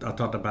think I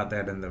talked about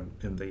that in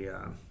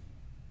the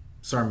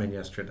sermon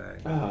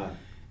yesterday,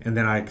 and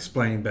then I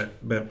explained,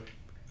 but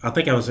I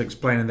think I was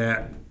explaining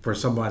that for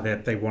somebody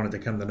that they wanted to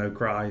come to know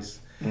Christ,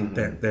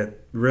 that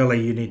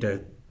really you need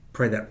to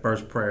pray that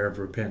first prayer of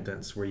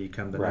repentance where you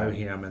come to know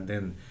Him, and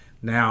then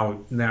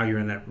now you're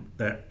in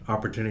that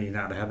opportunity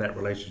now to have that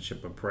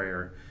relationship of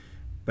prayer.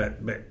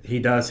 But He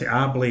does.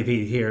 I believe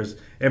He hears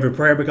every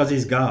prayer because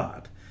He's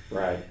God.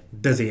 Right.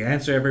 Does He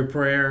answer every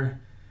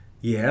prayer?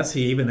 Yes,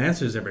 He even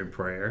answers every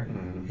prayer.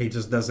 Mm-hmm. He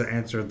just doesn't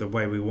answer the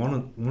way we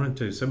wanted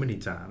to so many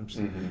times.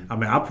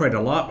 Mm-hmm. I prayed a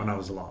lot when I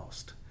was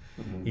lost,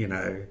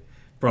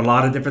 for a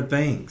lot of different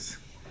things.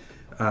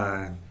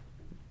 But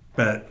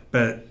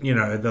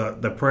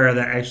the prayer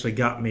that actually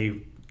got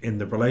me in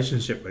the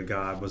relationship with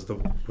God was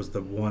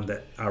the one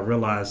that I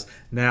realized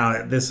now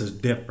that this is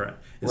different.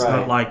 It's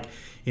not like,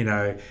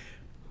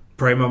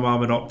 pray my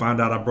mama don't find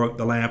out I broke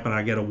the lamp and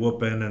I get a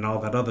whooping and all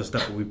that other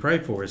stuff that we pray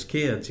for as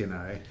kids,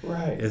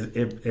 Right.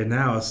 And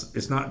now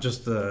it's not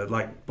just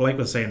like Blake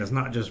was saying, it's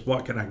not just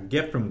what can I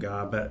get from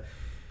God, but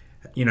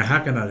how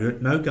can I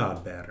know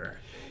God better?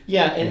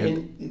 Yeah,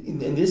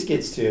 and this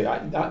gets to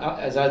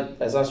as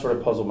I sort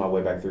of puzzled my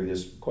way back through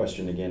this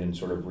question again and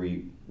sort of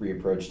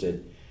reapproached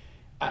it,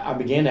 I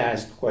began to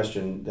ask a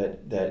question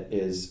that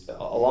is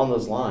along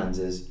those lines.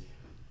 Is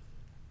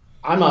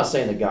I'm not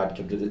saying that God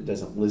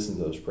doesn't listen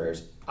to those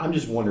prayers. I'm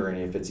just wondering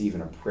if it's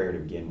even a prayer to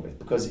begin with,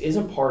 because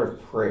isn't part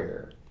of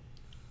prayer,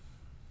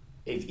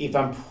 if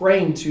I'm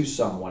praying to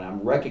someone, I'm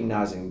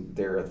recognizing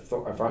their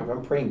authority. If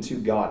I'm praying to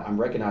God, I'm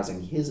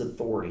recognizing His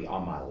authority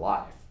on my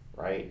life,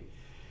 right?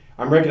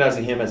 I'm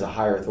recognizing Him as a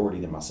higher authority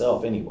than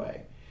myself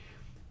anyway.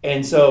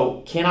 And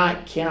so can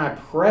I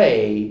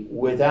pray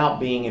without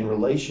being in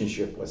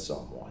relationship with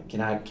someone?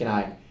 Can I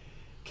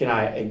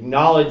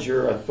acknowledge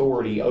your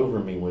authority over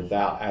me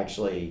without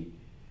actually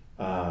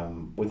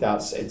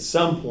without at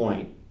some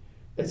point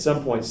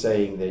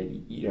saying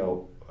that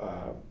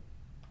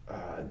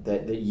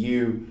that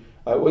you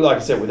like I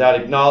said, without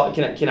acknowledge,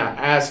 can I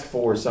ask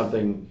for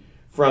something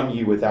from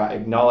you without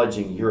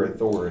acknowledging your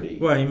authority?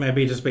 Well, you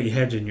may just be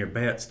hedging your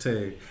bets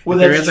too. Well,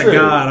 if that's there is a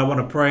God, I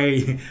want to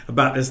pray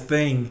about this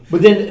thing.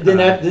 But then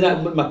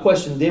my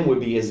question then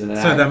would be: is it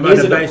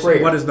a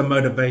prayer? What is the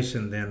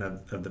motivation then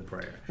of the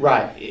prayer?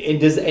 Right, and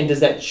does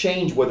that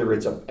change whether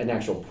it's an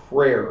actual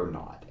prayer or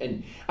not?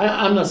 And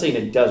I'm not saying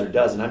it does or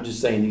doesn't. I'm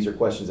just saying these are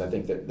questions I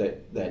think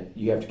that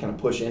you have to kind of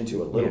push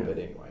into a little bit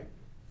anyway.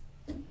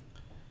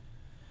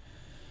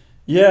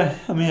 Yeah,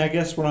 I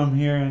guess what I'm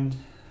hearing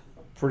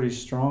pretty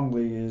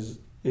strongly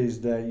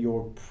is that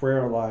your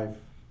prayer life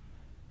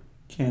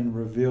can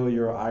reveal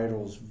your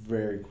idols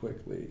very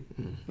quickly.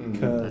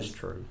 Because that's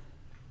true.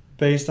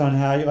 Based on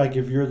how,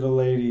 if you're the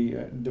lady,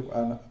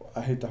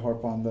 I hate to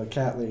harp on the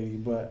cat lady,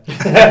 but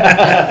if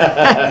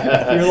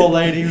you're the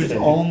lady who's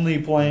only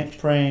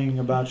praying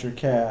about your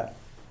cat,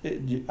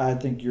 I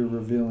think you're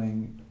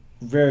revealing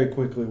very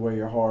quickly where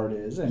your heart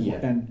is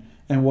and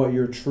what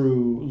your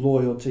true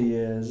loyalty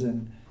is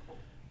and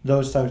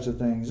those types of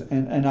things.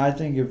 And I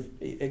think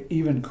if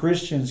even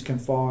Christians can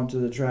fall into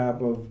the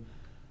trap of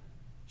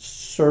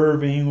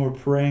serving or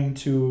praying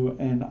to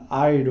an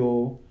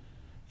idol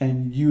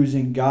and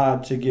using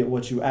God to get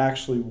what you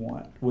actually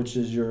want, which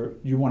is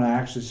you want to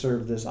actually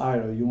serve this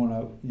idol. You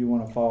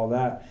want to follow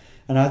that.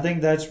 And I think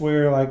that's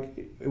where,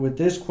 with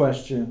this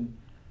question,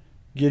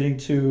 getting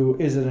to,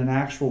 is it an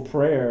actual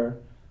prayer?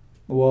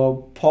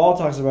 Well, Paul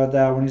talks about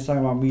that when he's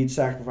talking about meat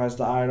sacrificed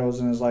to idols,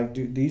 and is like,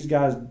 dude, these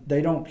guys,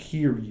 they don't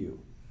hear you.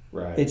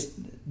 Right.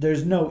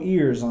 There's no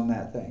ears on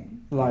that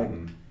thing. Like,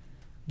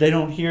 they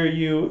don't hear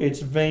you. It's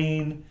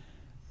vain.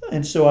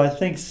 And so I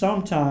think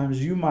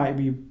sometimes you might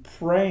be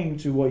praying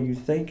to what you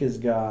think is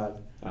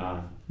God,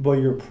 but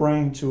you're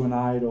praying to an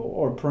idol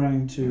or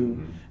praying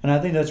to, and I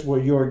think that's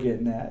what you're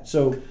getting at.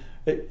 So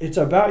it's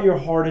about your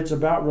heart. It's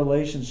about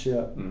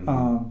relationship.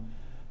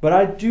 But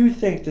I do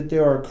think that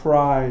there are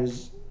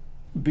cries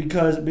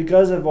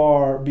because of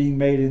our being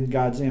made in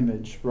God's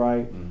image,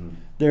 right?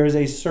 There is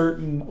a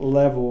certain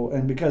level,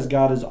 and because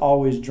God is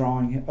always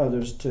drawing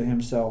others to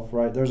himself,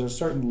 right? There's a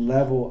certain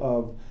level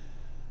of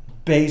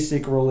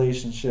basic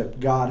relationship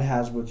God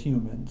has with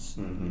humans.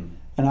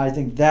 And I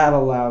think that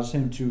allows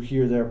him to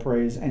hear their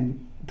prayers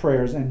and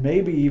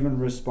maybe even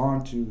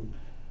respond to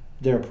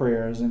their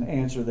prayers and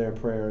answer their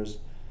prayers.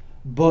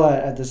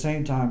 But at the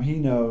same time, he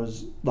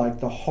knows like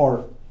the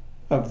heart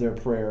of their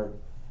prayer.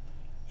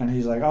 And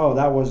he's like, oh,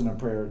 that wasn't a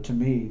prayer to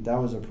me. That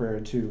was a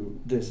prayer to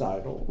this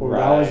idol. Or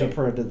that was a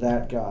prayer to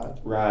that God.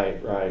 Right.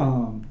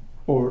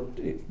 Or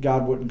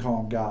God wouldn't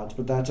call them gods,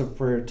 but that's a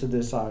prayer to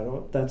this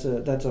idol. That's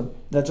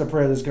a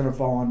prayer that's going to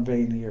fall on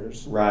vain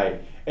ears.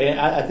 Right. And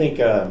I think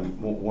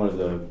one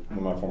of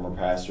my former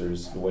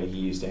pastors, the way he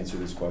used to answer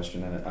this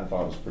question, and I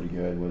thought it was pretty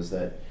good, was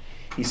that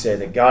he said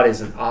that God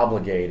isn't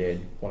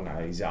obligated. Well, no,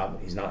 he's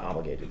not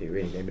obligated to do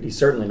anything, but he's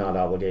certainly not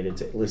obligated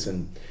to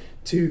listen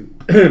to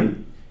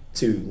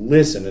to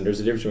listen. And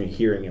there's a difference between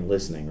hearing and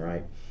listening,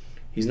 right?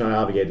 He's not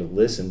obligated to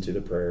listen to the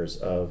prayers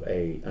of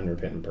a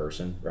unrepentant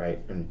person, right?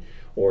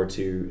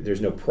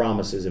 There's no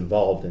promises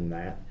involved in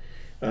that.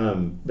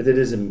 But that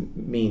doesn't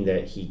mean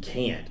that he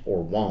can't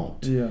or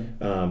won't.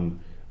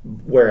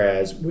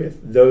 Whereas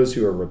with those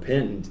who are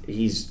repentant,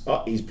 he's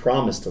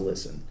promised to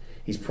listen.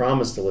 He's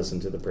promised to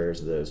listen to the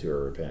prayers of those who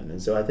are repentant.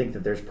 And so I think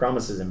that there's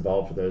promises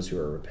involved for those who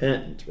are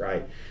repentant,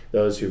 right?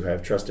 Those who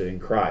have trusted in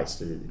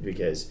Christ,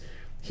 because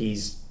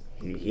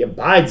he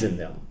abides in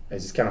them.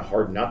 It's kind of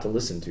hard not to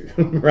listen to,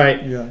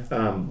 right?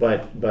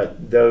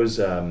 But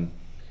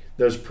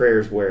those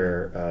prayers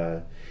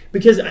where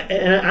because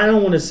I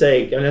don't want to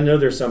say, and I know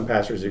there's some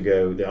pastors who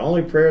go, the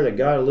only prayer that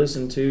God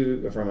listened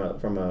to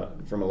from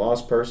a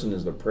lost person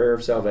is the prayer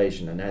of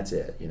salvation, and that's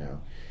it, you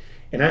know.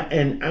 And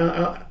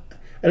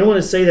I don't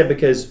want to say that,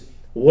 because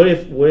what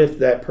if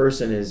that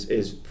person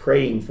is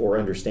praying for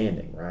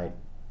understanding, right?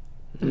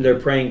 They're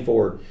praying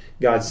for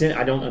God.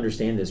 I don't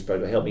understand this,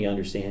 but help me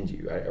understand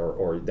you,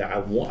 or that I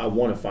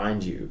want to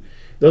find you.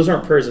 Those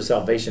aren't prayers of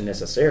salvation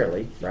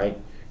necessarily, right?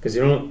 Because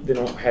they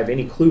don't have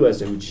any clue as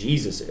to who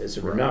Jesus is.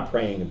 So they're not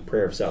praying a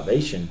prayer of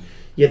salvation,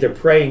 yet they're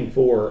praying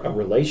for a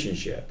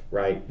relationship,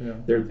 right?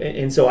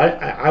 And so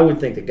I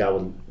would think that God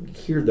would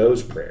hear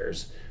those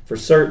prayers for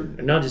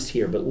certain, not just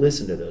hear, but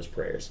listen to those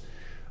prayers.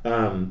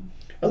 Along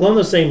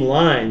those same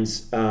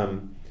lines,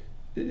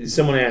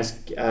 someone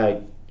asked,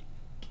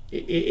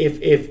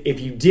 if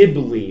you did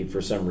believe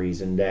for some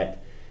reason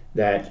that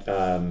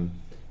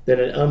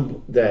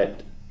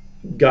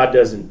God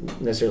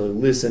doesn't necessarily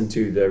listen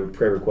to the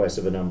prayer request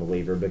of an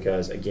unbeliever,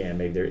 because again,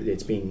 maybe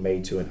it's being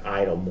made to an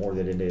idol more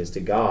than it is to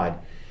God,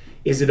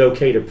 is it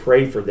okay to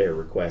pray for their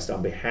request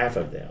on behalf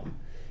of them?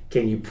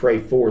 Can you pray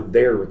for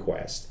their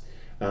request?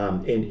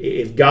 And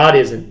if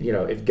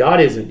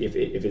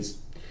it's,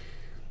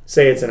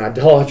 say it's an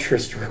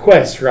idolatrous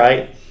request,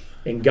 right?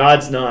 And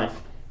God's not,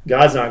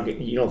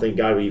 you don't think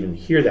God would even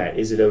hear that.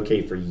 Is it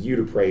okay for you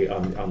to pray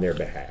on their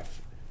behalf?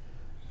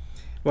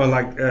 Well,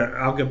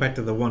 I'll go back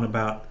to the one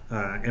about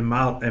in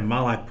my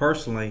life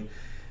personally.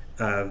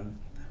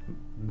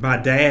 My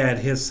dad,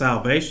 his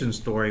salvation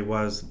story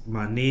was,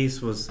 my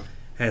niece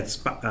had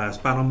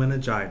spinal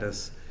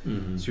meningitis.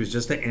 She was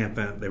just an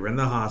infant. They were in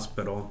the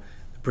hospital.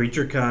 The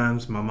preacher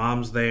comes. My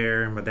mom's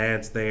there. My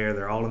dad's there.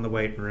 They're all in the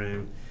waiting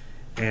room,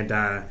 and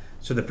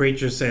so the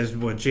preacher says,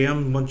 well,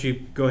 Jim, why don't you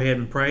go ahead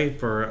and pray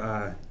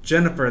for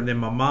Jennifer? And then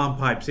my mom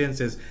pipes in and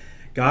says,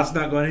 God's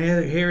not going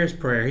to hear his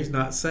prayer. He's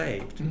not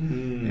saved.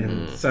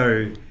 And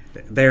so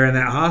they're in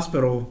that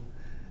hospital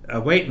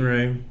waiting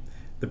room.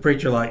 The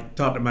preacher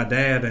talked to my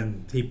dad,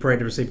 and he prayed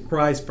to receive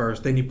Christ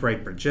first. Then he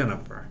prayed for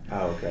Jennifer.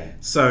 Oh, okay.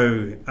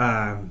 So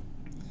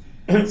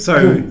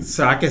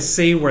so I can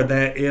see where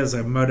that is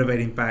a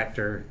motivating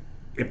factor.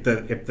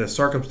 If the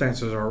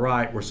circumstances are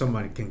right, where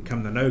somebody can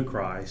come to know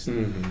Christ,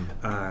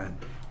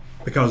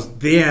 because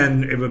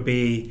then it would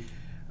be,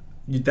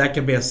 that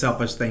could be a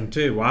selfish thing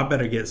too. Well, I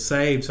better get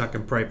saved so I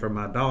can pray for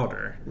my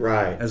daughter,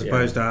 right? As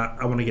opposed to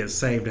I want to get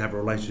saved to have a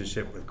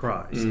relationship with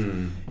Christ,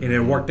 and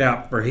it worked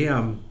out for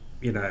him,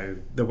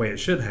 the way it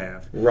should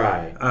have,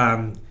 right?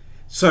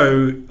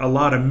 So a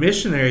lot of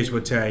missionaries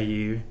would tell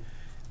you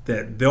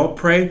that they'll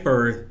pray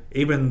for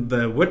even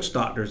the witch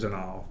doctors and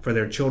all, for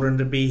their children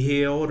to be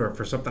healed or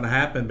for something to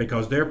happen,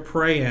 because they're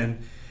praying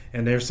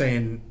and they're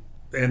saying,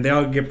 and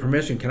they'll give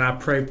permission, can I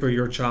pray for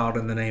your child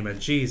in the name of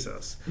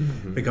Jesus?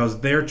 Because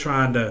they're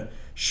trying to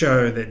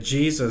show that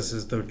Jesus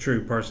is the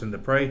true person to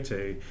pray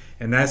to.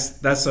 And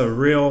that's a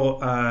real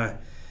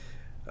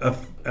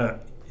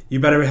you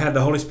better have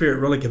the Holy Spirit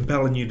really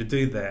compelling you to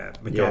do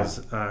that,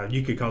 because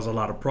you could cause a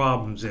lot of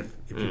problems if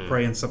you're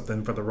praying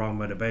something for the wrong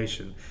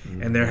motivation.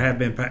 And there have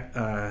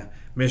been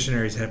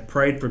missionaries have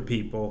prayed for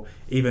people,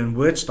 even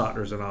witch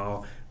doctors and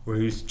all,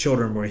 whose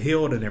children were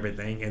healed and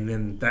everything, and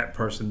then that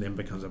person then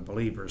becomes a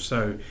believer.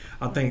 So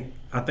I think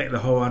the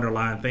whole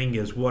underlying thing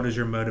is, what is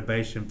your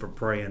motivation for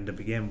praying to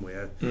begin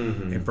with,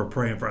 and for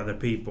praying for other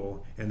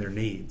people and their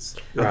needs.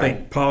 Right. I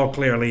think Paul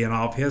clearly in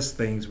all of his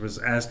things was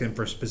asking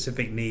for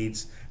specific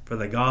needs for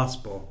the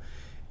gospel,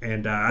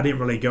 and I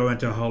didn't really go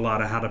into a whole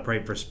lot of how to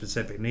pray for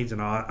specific needs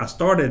and all. I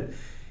started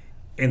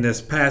in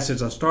this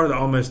passage, I started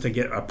almost to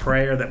get a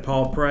prayer that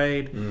Paul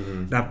prayed.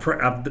 Now,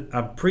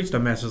 I've preached a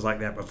message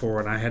like that before,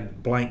 and I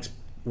had blanks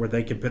where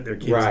they could put their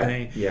kids'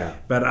 name. Yeah.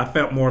 But I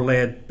felt more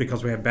led,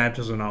 because we have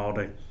baptism and all,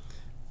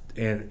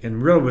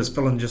 and really was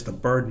feeling just a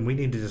burden. We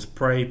need to just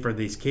pray for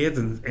these kids,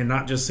 and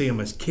not just see them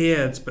as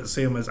kids, but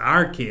see them as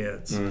our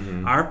kids,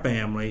 our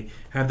family,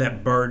 have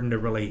that burden to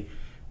really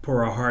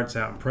pour our hearts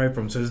out and pray for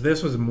them. So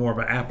this was more of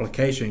an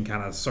application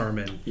kind of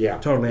sermon,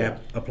 totally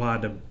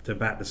applied to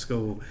back to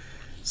school.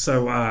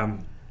 So,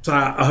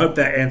 I hope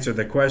that answered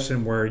the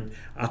question. Where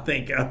I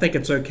think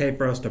it's okay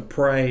for us to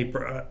pray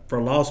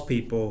for lost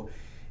people,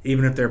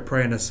 even if they're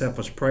praying a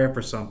selfish prayer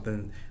for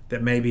something.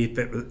 That maybe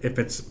if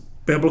it's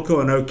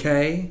biblical and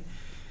okay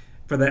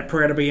for that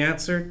prayer to be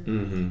answered.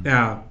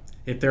 Now,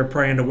 if they're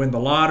praying to win the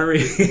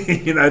lottery,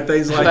 things like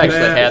that. I've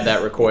actually had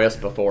that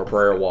request before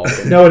prayer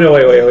walking. No,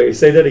 wait.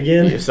 Say that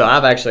again. So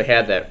I've actually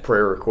had that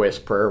prayer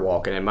request prayer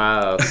walking. In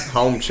my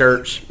home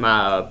church,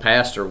 my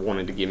pastor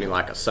wanted to give me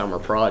like a summer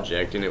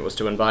project, and it was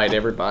to invite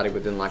everybody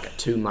within like a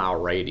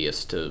 2-mile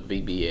radius to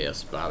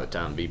VBS by the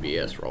time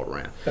VBS rolled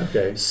around.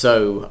 Okay.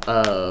 So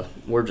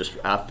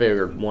I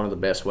figured one of the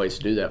best ways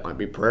to do that might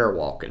be prayer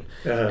walking.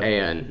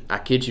 And I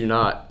kid you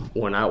not,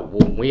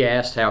 when we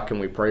asked how can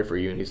we pray for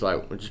you, and he's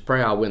like, well, just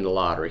pray I'll win the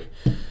lottery.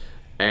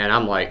 And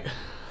I'm like,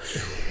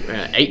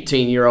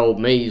 18-year-old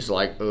me's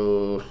like,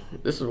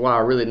 this is why I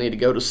really need to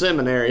go to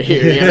seminary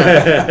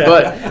here,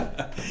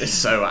 But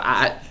so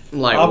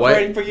I'll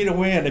pray for you to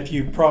win if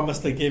you promise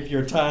to give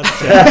your tithe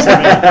checks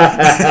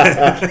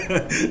to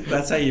me.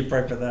 That's how you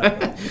pray for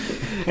that one.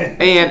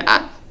 And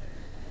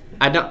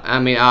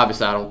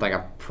obviously I don't think I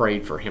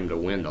prayed for him to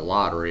win the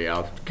lottery.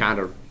 I've kind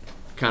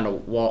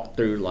of walked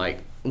through like,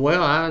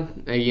 well, I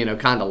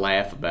kind of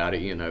laugh about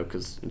it,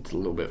 because it's a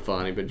little bit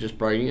funny, but just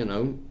pray,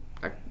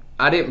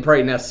 I didn't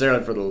pray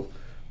necessarily for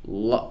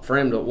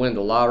him to win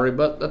the lottery,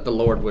 but that the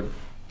Lord would,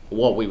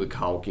 what we would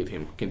call,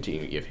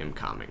 continue to give him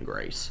common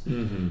grace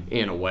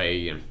in a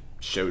way, and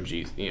show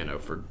Jesus,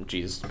 for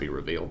Jesus to be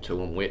revealed to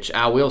him, which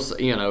I will say,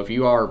 if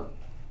you are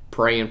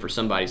praying for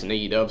somebody's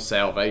need of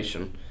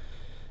salvation,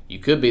 you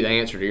could be the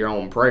answer to your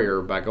own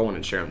prayer by going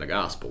and sharing the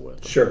gospel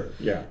with them. Sure,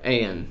 yeah.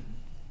 And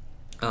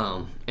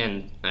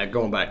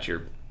going back to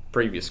your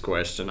previous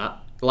question,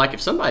 like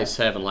if somebody's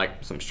having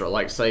like some struggle,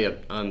 like say an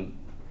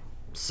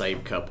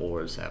unsaved couple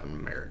is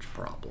having marriage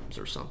problems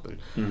or something,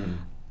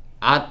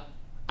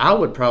 I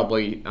would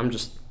probably, I'm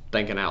just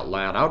thinking out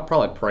loud, I would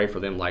probably pray for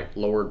them like,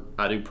 Lord,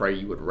 I do pray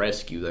you would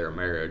rescue their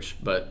marriage,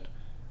 but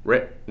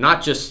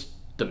not just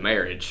the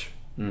marriage,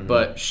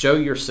 but show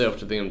yourself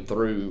to them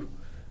through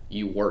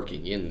you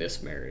working in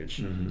this marriage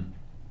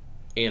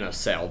in a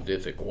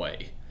salvific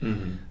way.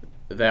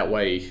 That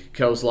way,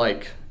 because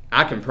like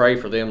I can pray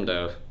for them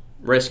to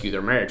rescue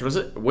their marriage,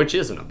 which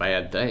isn't a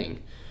bad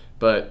thing,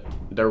 but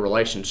their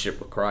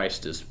relationship with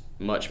Christ is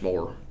much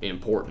more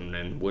important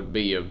and would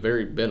be a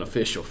very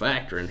beneficial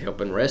factor in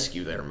helping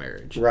rescue their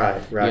marriage.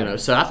 Right.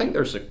 So I think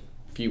there's a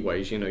few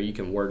ways, you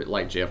can word it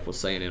like Jeff was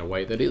saying in a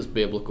way that is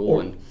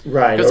biblical,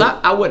 right? Because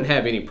I wouldn't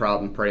have any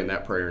problem praying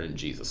that prayer in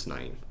Jesus'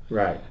 name,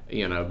 right?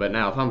 But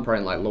now if I'm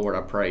praying like, Lord,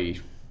 I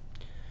pray,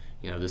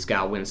 this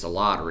guy wins the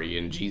lottery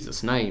in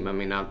Jesus' name.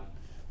 I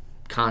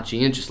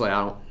conscientiously,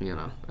 I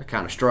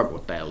kind of struggle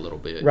with that a little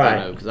bit,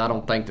 right? Because I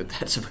don't think that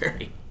that's a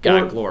very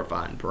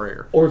God-glorifying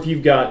prayer. Or if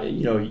you've got, a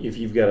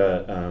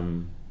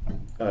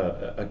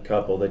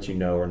couple that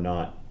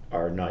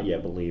are not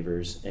yet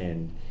believers,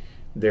 and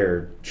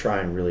they're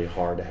trying really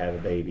hard to have a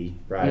baby,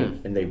 right?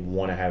 And they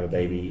want to have a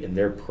baby, and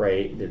they're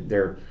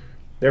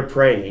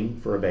praying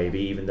for a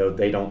baby, even though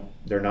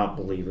they're not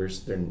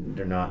believers,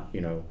 they're not,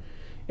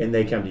 and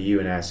they come to you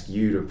and ask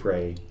you to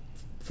pray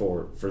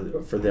for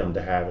them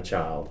to have a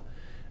child.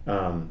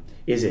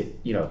 Is it,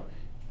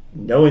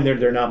 knowing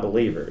they're not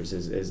believers,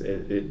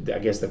 I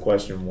guess the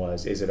question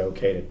was, is it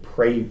okay to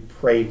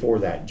pray for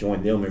that,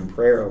 join them in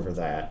prayer over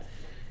that,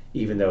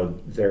 even though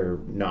they're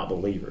not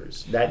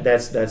believers?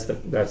 That's I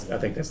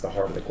think that's the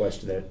heart of the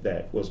question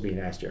that was being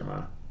asked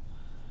Jeremiah.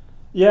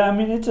 Yeah,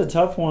 it's a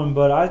tough one,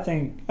 but I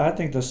think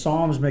the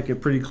Psalms make it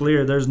pretty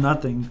clear. There's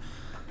nothing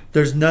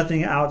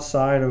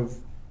outside of,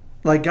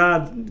 like,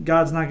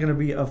 God's not going to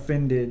be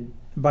offended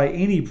by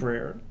any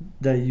prayer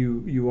that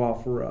you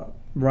offer up,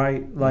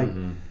 right? Like,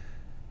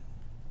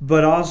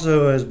 but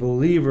also as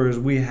believers,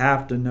 we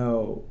have to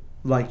know,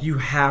 like, you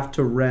have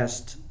to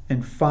rest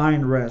and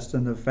find rest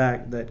in the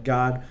fact that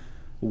God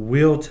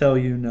will tell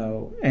you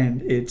no,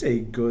 and it's a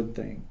good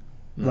thing.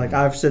 Like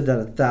I've said that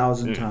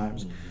 1,000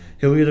 times.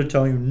 He'll either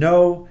tell you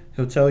no,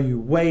 he'll tell you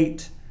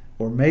wait,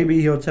 or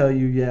maybe he'll tell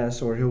you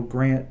yes, or he'll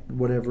grant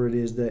whatever it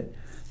is that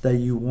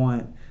you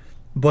want.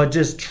 But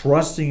just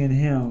trusting in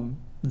him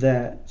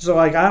that, so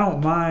like I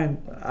don't mind.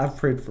 I've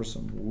prayed for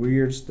some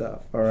weird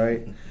stuff, all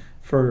right,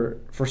 for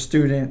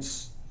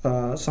students,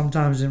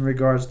 sometimes in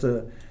regards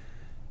to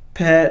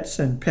pets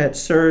and pet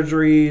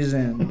surgeries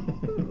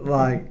and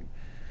like,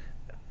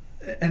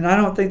 and I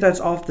don't think that's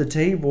off the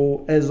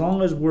table as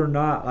long as we're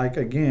not like,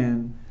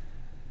 again,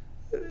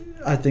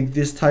 I think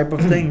this type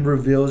of thing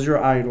reveals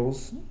your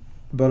idols,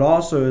 but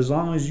also as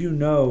long as you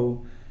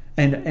know,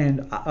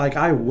 and like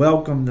I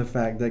welcome the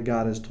fact that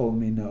God has told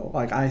me no.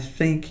 Like I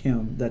thank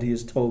him that he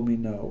has told me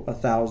no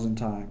 1,000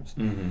 times.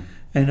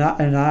 And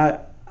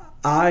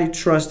I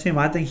trust him.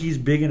 I think he's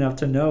big enough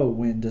to know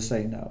when to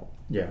say no.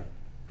 Yeah.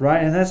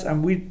 Right? And that's,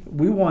 and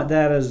we want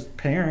that as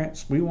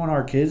parents. We want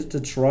our kids to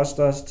trust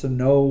us to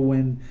know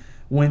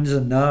when's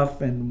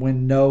enough and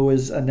when no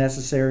is a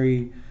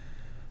necessary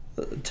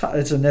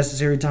it's a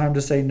necessary time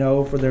to say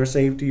no for their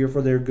safety or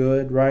for their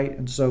good, right?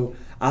 And so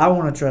I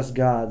want to trust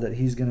God that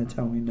he's going to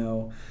tell me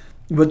no.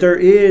 But there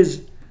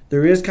is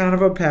kind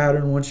of a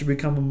pattern once you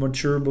become a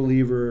mature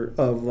believer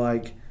of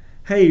like,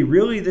 hey,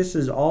 really this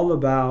is all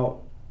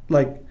about,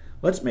 like,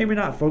 let's maybe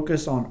not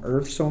focus on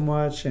earth so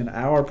much and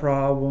our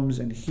problems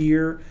and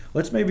here.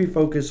 Let's maybe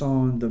focus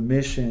on the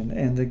mission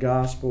and the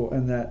gospel,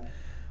 and that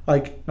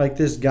like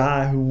this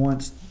guy who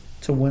wants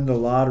to win the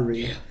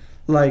lottery. Yeah.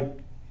 Like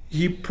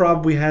he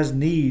probably has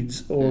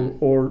needs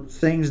or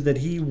things that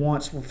he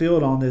wants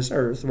fulfilled on this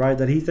earth, right?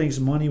 That he thinks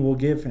money will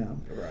give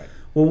him. Right.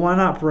 Well, why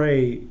not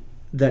pray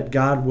that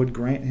God would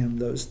grant him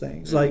those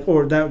things? Like,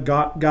 or that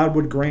God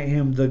would grant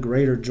him the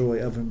greater joy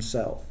of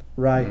himself,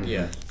 right?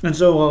 Yeah. And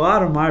so a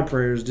lot of my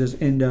prayers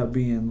just end up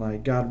being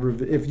like,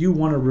 God, if you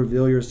want to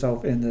reveal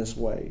yourself in this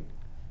way,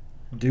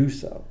 do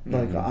so.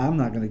 Like, I'm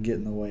not going to get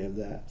in the way of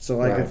that. So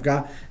like,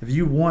 if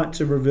you want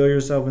to reveal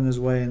yourself in this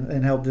way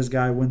and help this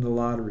guy win the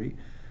lottery,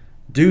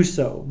 do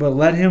so, but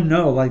let him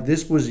know like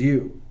this was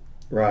you,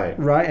 right,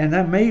 and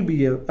that may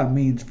be a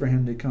means for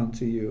him to come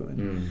to you.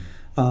 And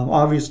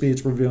obviously,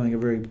 it's revealing a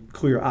very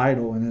clear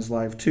idol in his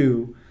life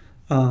too.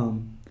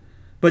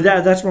 But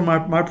that's where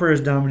my prayer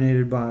is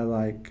dominated by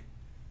like,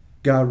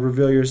 God,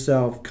 reveal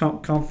yourself,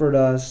 comfort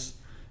us,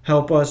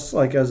 help us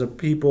like as a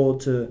people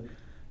to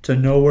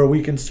know where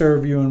we can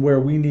serve you and where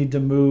we need to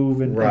move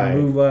and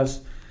move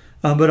us,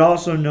 but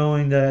also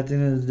knowing that at the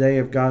end of the day,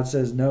 if God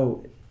says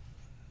no,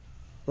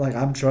 like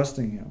I'm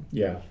trusting him.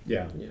 Yeah.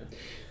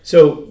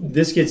 So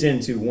this gets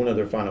into one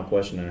other final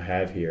question I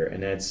have here,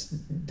 and that's,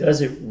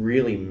 does it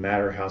really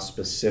matter how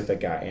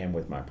specific I am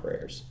with my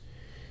prayers?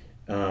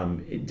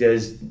 It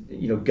does,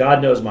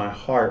 God knows my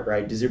heart,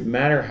 right? Does it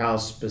matter how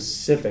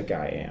specific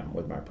I am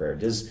with my prayer?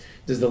 Does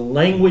the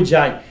language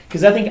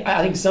because I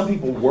think some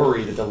people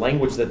worry that the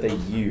language that they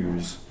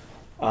use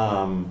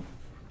will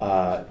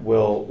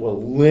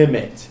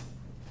limit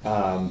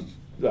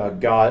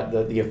God,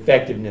 the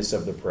effectiveness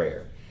of the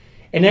prayer.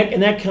 And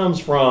that comes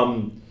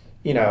from,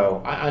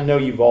 I know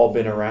you've all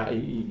been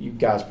around, you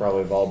guys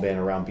probably have all been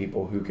around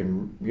people who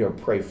can,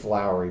 pray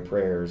flowery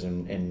prayers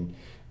and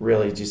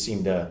really just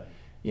seem to,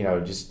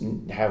 just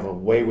have a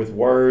way with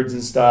words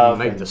and stuff.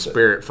 Make the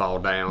spirit fall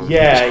down.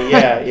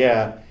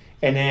 Yeah.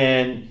 And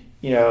then,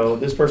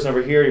 this person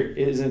over here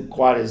isn't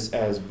quite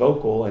as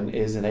vocal and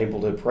isn't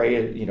able to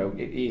pray,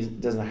 he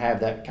doesn't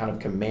have that kind of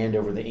command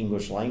over the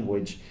English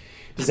language.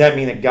 Does that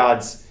mean that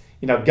God's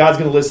going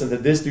to listen to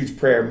this dude's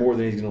prayer more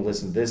than he's going to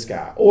listen to this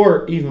guy?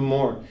 Or even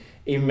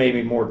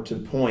maybe more to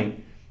the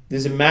point,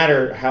 does it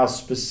matter how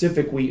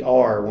specific we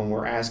are when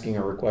we're asking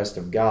a request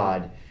of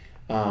God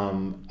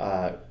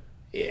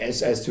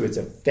as to its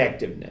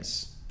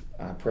effectiveness,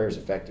 prayer's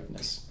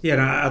effectiveness? Yeah,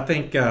 and I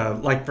think,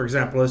 like, for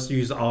example, let's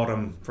use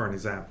Autumn for an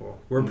example.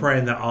 We're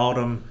praying that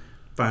Autumn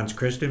finds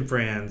Christian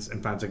friends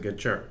and finds a good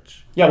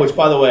church. Yeah, which,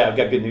 by the way, I've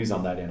got good news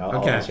on that end.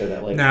 I'll share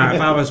that later. Now, if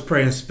I was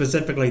praying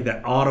specifically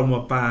that Autumn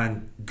will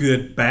find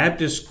good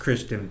Baptist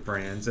Christian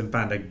friends and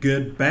find a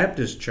good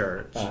Baptist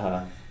church,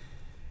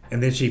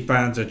 and then she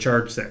finds a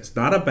church that's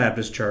not a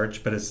Baptist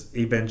church, but it's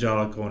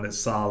evangelical and it's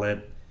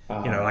solid,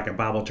 like a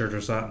Bible church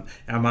or something,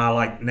 am I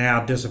like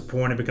now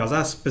disappointed because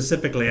I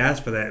specifically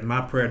asked for that and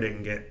my prayer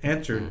didn't get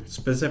answered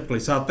specifically?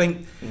 So I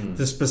think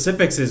the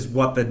specifics is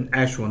what the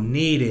actual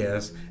need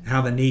is,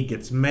 how the need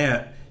gets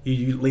met.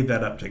 You leave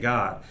that up to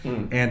God.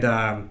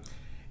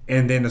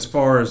 And then as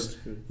far as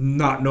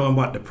not knowing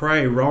what to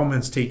pray,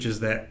 Romans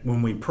teaches that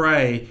when we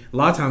pray, a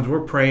lot of times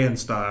we're praying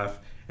stuff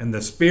and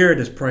the Spirit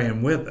is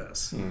praying with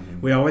us.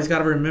 We always got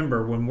to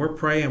remember when we're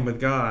praying with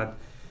God,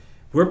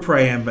 we're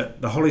praying, but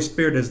the Holy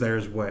Spirit is there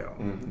as well.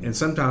 And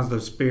sometimes the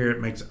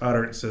Spirit makes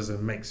utterances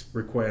and makes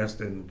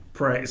requests and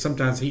pray.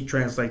 Sometimes He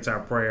translates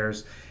our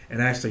prayers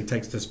and actually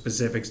takes the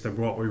specifics to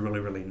what we really,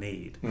 really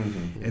need.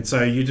 And so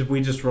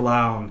we just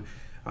rely on,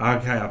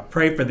 okay, I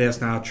pray for this,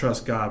 now I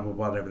trust God with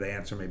whatever the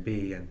answer may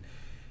be. And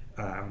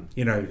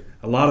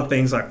A lot of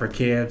things like for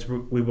kids,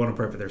 we want to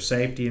pray for their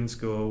safety in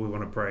school. We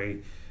want to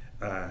pray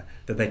that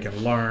they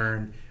can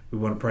learn. We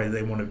want to pray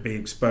they want to be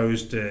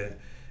exposed to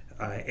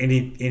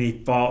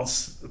any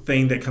false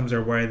thing that comes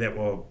their way that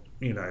will,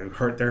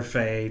 hurt their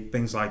faith,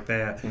 things like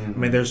that. Mm-hmm. I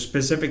mean, there's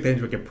specific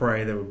things we could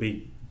pray that would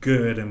be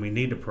good and we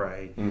need to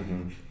pray.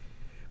 Mm-hmm.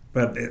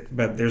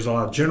 But there's a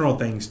lot of general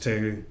things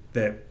too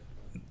that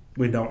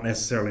we don't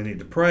necessarily need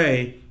to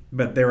pray,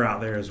 but they're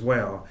out there as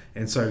well.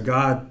 And so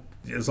God,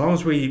 as long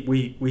as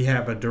we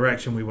have a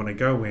direction we want to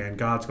go in,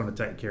 God's going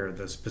to take care of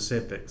the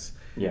specifics.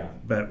 Yeah.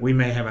 But we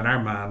may have in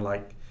our mind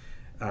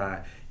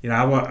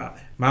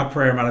my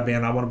prayer might have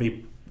been, I want to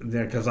be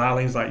there, because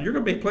Eileen's like, you're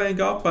going to be playing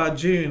golf by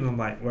June. I'm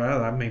like,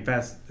 well, I mean,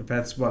 if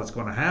that's what's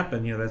going to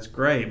happen, that's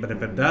great. But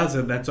if it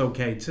doesn't, that's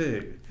okay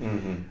too.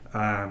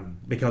 Mm-hmm.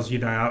 Because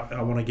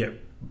I want to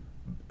get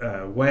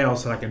well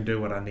so I can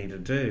do what I need to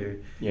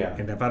do. Yeah.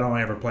 And if I don't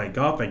ever play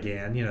golf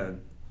again,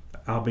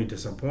 I'll be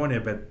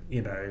disappointed. But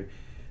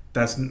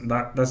that's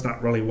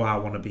not really why I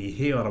want to be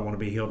healed. I want to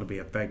be healed to be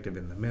effective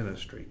in the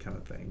ministry, kind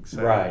of thing.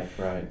 So,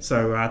 Right.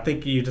 So I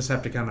think you just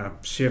have to kind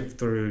of shift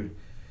through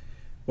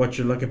what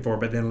you're looking for,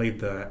 but then leave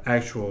the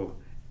actual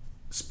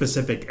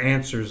specific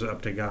answers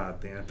up to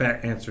God. Then, if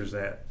that answers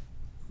that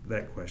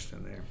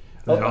question there,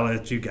 then I'll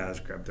let you guys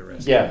grab the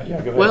rest. Yeah. Go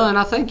ahead. Well, and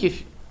I think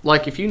if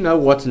you know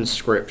what's in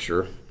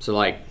Scripture,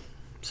 so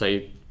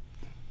say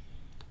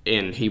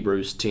in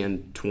Hebrews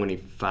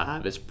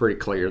 10:25, it's pretty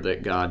clear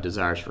that God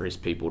desires for His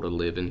people to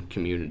live in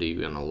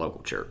community in a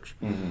local church.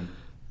 Mm-hmm.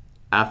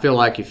 I feel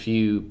like if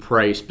you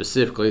pray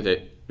specifically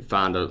that you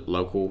find a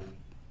local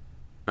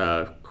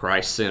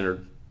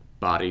Christ-centered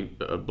body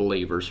of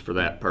believers for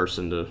that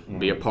person to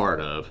be a part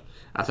of,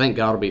 I think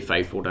God will be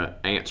faithful to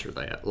answer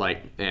that.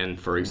 And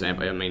for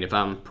example, I mean, if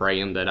I'm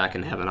praying that I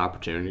can have an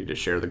opportunity to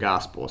share the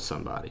gospel with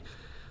somebody,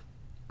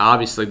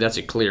 obviously that's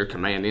a clear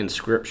command in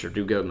Scripture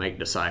to go make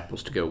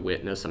disciples, to go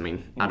witness. I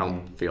mean, I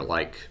don't feel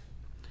like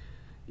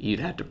you'd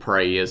have to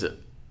pray, is it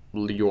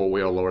your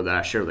will, Lord, that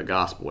I share the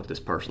gospel with this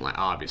person?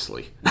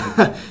 Obviously,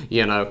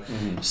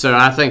 So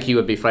I think He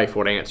would be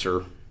faithful to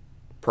answer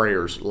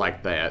prayers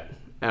like that.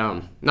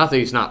 Not that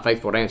He's not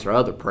faithful to answer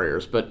other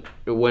prayers, but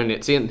when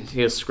it's in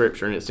His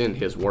Scripture and it's in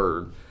His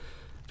Word,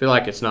 I feel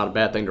like it's not a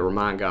bad thing to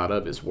remind God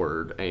of His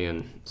Word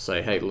and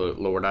say, hey, look,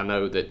 Lord, I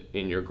know that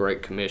in your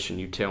great commission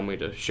you tell me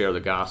to share the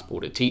gospel,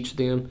 to teach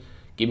them.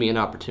 Give me an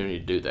opportunity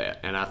to do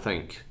that. And I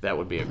think that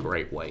would be a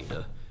great way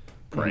to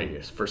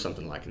pray for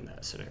something like in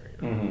that scenario.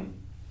 Mm-hmm.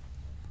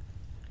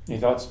 Any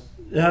thoughts?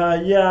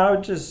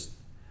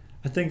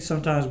 I think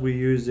sometimes we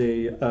use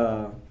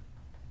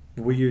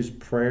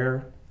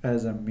prayer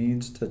as a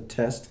means to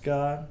test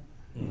God.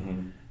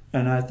 Mm-hmm.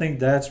 And I think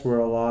that's where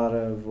a lot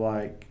of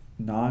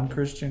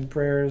non-Christian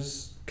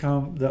prayers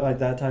come,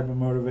 that type of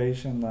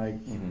motivation,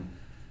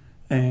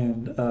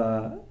 and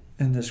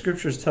the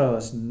Scriptures tell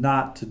us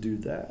not to do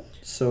that.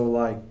 So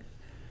I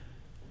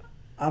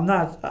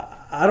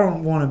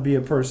don't want to be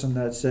a person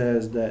that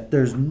says that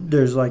there's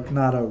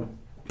not a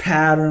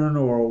pattern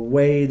or a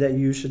way that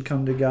you should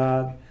come to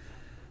God.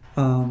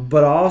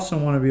 But I also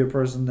want to be a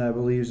person that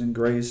believes in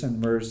grace and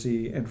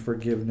mercy and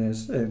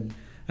forgiveness, and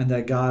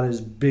that God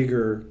is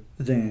bigger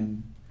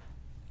than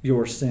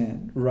your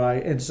sin,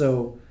 right? And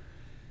so,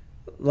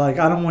 I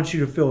don't want you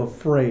to feel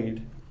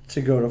afraid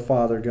to go to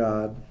Father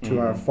God, to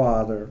our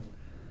Father,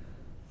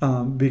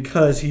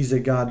 because He's a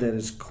God that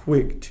is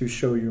quick to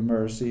show you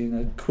mercy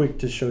and quick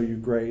to show you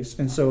grace.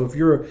 And so if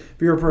you're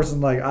a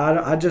person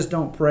I just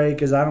don't pray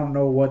because I don't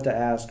know what to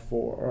ask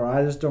for, or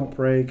I just don't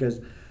pray because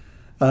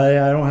I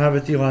don't have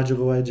a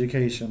theological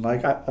education. I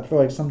feel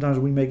like sometimes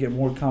we make it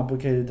more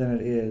complicated than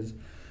it is.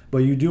 But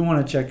you do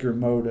want to check your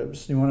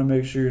motives. You want to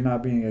make sure you're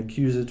not being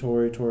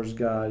accusatory towards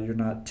God. You're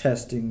not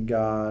testing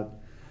God.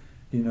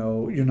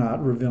 You're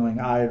not revealing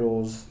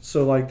idols.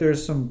 So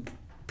there's some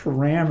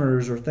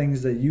parameters or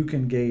things that you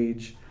can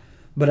gauge.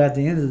 But at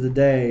the end of the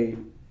day,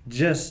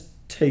 just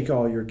take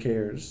all your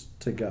cares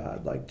to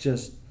God.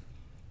 Just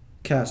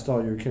cast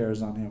all your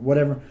cares on Him.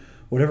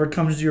 Whatever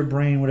comes to your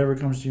brain, whatever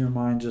comes to your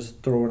mind,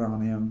 just throw it on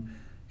Him.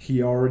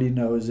 He already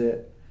knows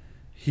it.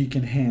 He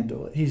can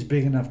handle it. He's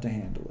big enough to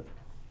handle it.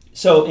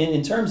 So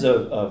in terms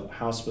of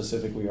how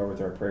specific we are with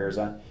our prayers,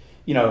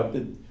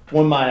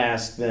 one might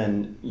ask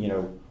then,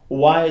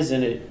 why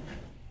isn't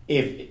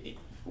it,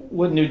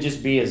 wouldn't it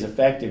just be as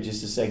effective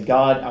just to say,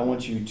 God, I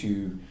want you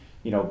to,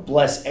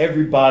 bless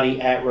everybody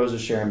at Rosa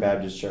Sharon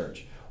Baptist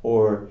Church,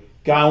 or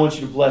God, I want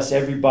you to bless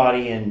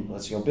everybody in,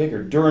 let's go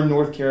bigger, Durham,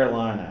 North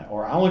Carolina,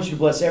 or I want you to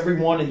bless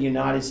everyone in the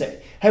United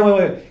States. Hey,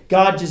 wait.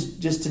 God,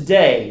 just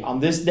today,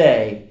 on this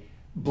day,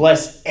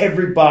 bless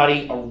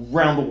everybody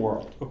around the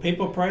world. Well,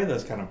 people pray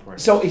those kind of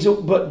prayers.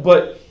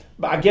 But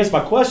I guess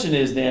my question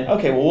is then,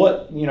 okay, well,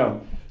 what,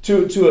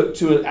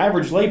 to an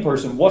average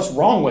layperson, what's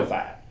wrong with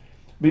that?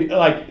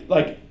 Is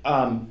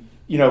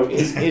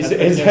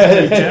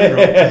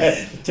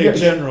too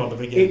general to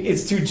begin.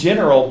 It's too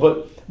general,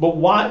 but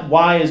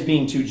why is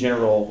being too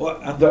general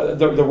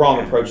the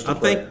wrong approach to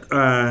prayer?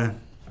 I think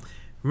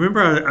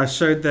remember I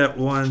showed that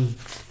one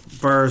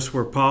verse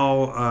where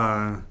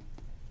Paul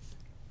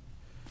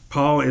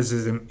Paul is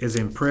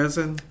in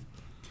prison,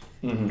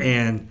 Mm-hmm.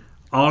 and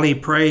all he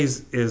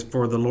prays is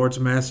for the Lord's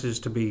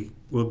message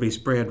will be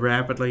spread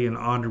rapidly and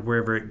honored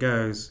wherever it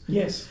goes.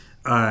 Yes.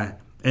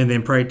 And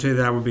then pray too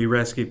that I will be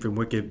rescued from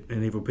wicked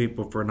and evil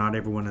people, for not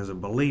everyone is a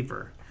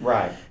believer.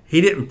 Right.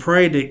 He didn't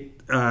pray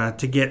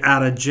to get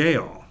out of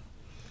jail.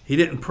 He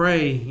didn't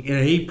pray.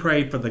 He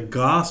prayed for the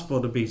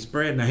gospel to be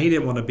spread. Now, he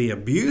didn't want to be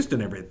abused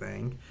and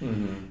everything,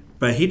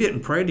 but he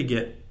didn't pray to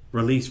get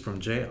released from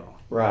jail.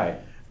 Right.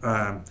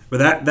 But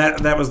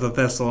that was the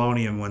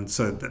Thessalonian one.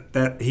 So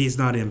that he's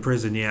not in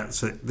prison yet.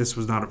 So this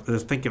was not. I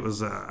think it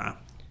was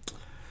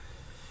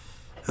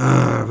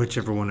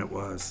whichever one it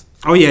was.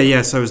 Oh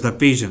yeah. So it was the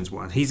Ephesians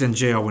one. He's in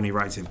jail when he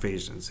writes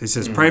Ephesians. He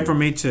says, "Pray for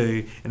me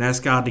too, and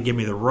ask God to give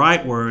me the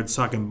right words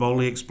so I can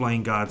boldly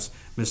explain God's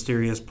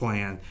mysterious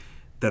plan,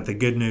 that the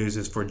good news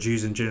is for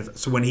Jews and Gentiles."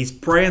 So when he's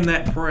praying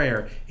that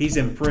prayer, he's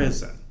in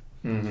prison,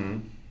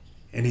 and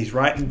he's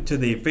writing to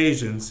the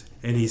Ephesians,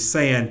 and he's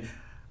saying,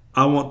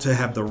 "I want to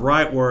have the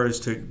right words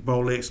to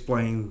boldly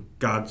explain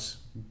God's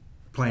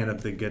plan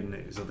of the good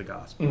news of the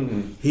gospel."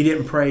 He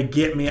didn't pray,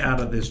 "Get me out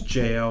of this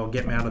jail,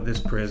 get me out of this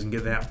prison,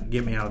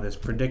 get me out of this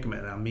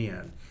predicament I'm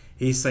in."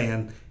 He's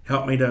saying,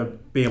 "Help me to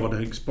be able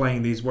to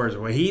explain these words."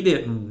 Well, he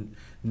didn't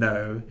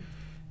know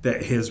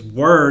that his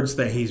words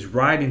that he's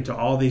writing to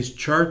all these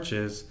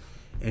churches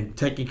and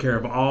taking care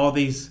of all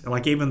these,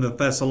 like even the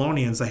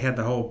Thessalonians, they had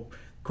the whole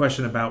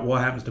question about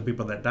what happens to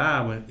people that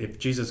die if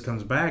Jesus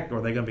comes back, or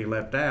are they going to be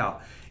left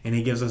out? And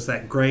he gives us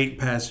that great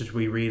passage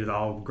we read at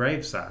all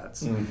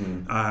gravesides.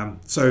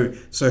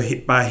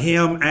 By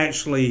him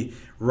actually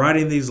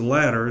writing these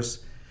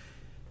letters,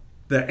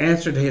 the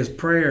answer to his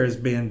prayer is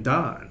being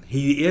done.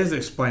 He is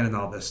explaining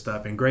all this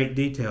stuff in great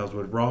details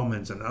with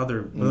Romans and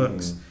other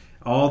books.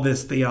 All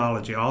this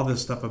theology, all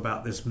this stuff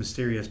about this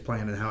mysterious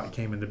plan and how it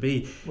came into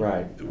be.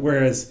 Right.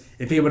 Whereas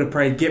if he would have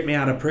prayed, "Get me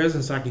out of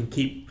prison so I can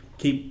keep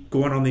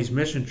going on these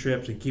mission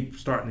trips and keep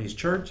starting these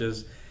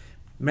churches,"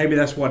 maybe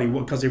that's what he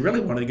wanted, because he really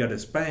wanted to go to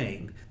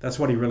Spain. That's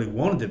what he really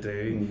wanted to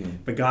do,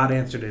 but God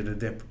answered it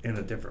in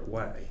a different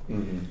way.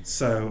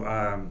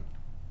 So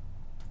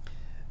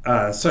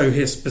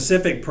his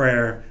specific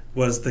prayer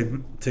was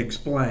to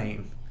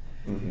explain,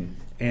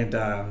 and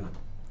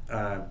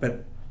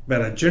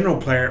but a general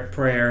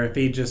prayer, if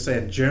he just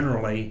said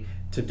generally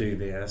to do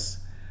this,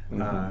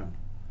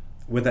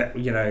 with that,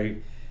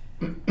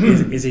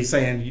 is he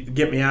saying,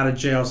 "Get me out of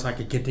jail so I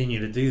can continue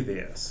to do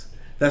this"?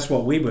 That's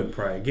what we would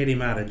pray. Get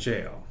him out of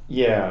jail.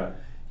 Yeah.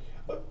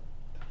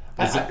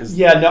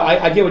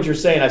 I get what you're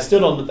saying. I still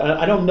don't.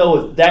 I don't know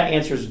if that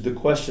answers the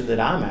question that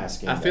I'm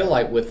asking. I feel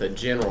like with a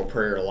general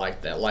prayer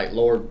like that, like,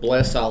 "Lord,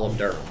 bless all of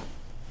Durham."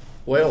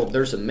 Well,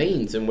 there's a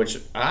means in which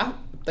I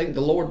think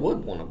the Lord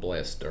would want to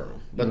bless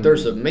Durham, but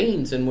there's a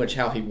means in which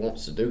how He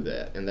wants to do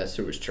that, and that's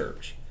through His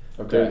church,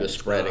 through the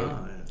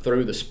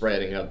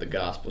spreading of the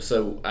gospel.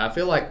 So I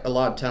feel like a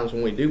lot of times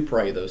when we do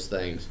pray those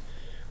things,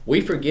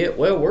 we forget,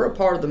 well, we're a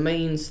part of the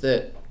means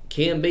that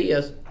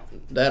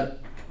that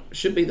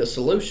should be the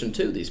solution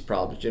to these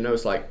problems.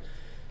 It's like,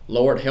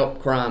 "Lord, help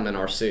crime in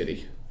our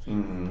city."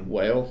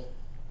 Well,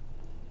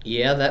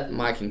 yeah, that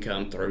might can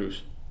come through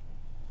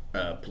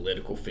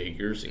political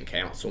figures and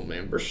council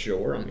members,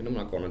 sure. I mean, I'm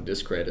not going to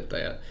discredit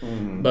that.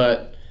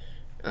 But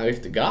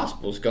if the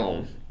gospel's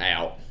gone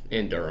out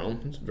in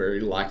Durham, it's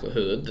very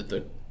likelihood that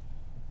the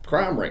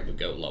crime rate would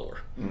go lower,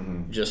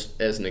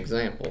 just as an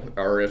example.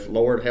 Or if,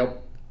 "Lord,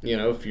 help,"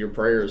 if your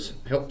prayers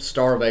help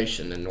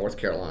starvation in North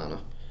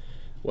Carolina.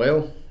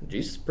 Well,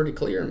 Jesus is pretty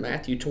clear in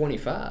Matthew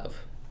 25.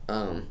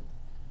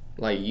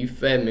 Like, "You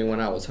fed me when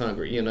I was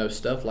hungry,"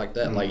 stuff like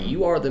that. Like,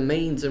 you are the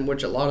means in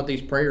which a lot of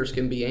these prayers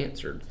can be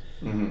answered.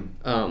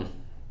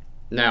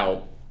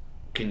 Now,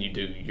 can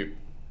you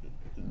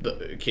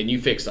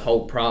fix the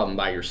whole problem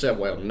by yourself?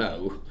 Well,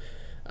 no.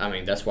 I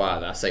mean, that's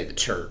why I say the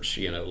church,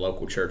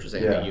 local churches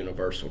and the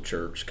universal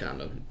church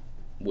kind of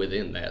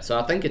within that. So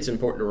I think it's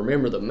important to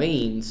remember the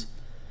means,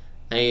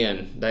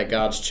 and that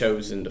God's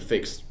chosen to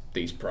fix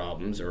these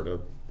problems or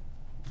to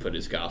put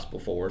His gospel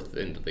forth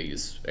into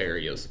these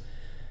areas.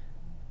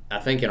 I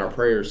think in our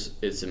prayers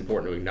it's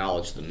important to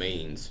acknowledge the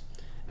means,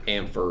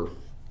 and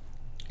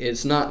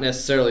it's not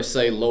necessarily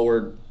say,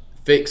 "Lord,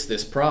 fix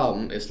this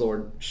problem." It's,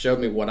 "Lord, show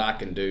me what I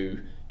can do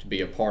to be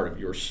a part of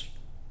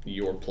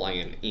your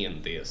plan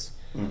in this."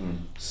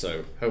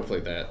 So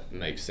hopefully that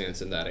makes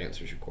sense and that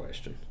answers your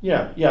question.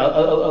 Yeah.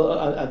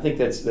 I think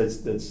that's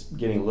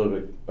getting a little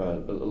bit.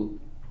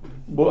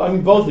 Well, I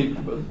mean, both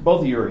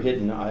of you are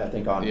hitting, I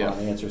think, on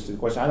answers to the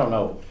question. I don't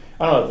know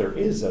if there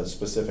is a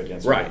specific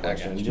answer to the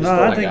question.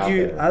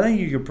 I think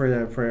you could pray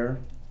that prayer,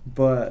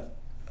 but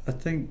I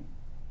think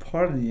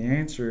part of the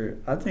answer,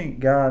 I think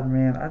God,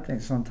 man, I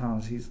think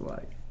sometimes He's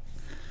like,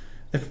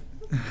 if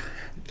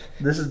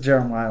this is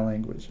Jeremiah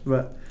language,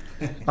 but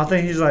I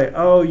think He's like,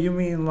 "Oh, you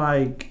mean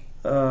like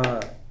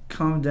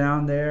come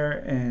down there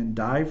and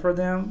die for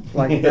them,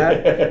 like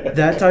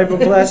that type of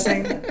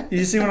blessing?"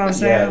 You see what I'm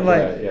saying?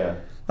 Yeah.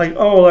 Like,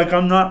 oh, like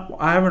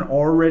I haven't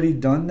already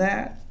done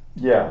that.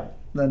 Yeah.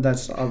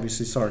 that's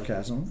obviously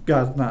sarcasm.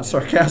 God's not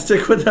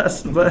sarcastic with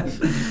us,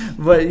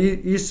 but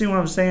you see what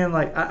I'm saying?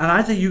 Like, and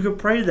I think you could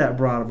pray that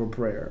broad of a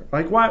prayer.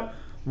 Like,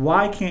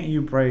 why can't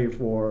you pray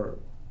for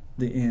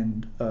the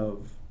end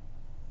of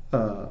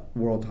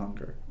world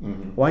hunger?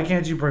 Mm-hmm. Why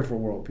can't you pray for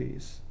world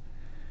peace?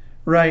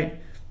 Right?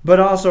 But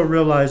also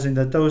realizing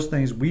that those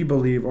things we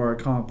believe are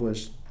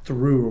accomplished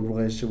through a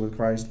relationship with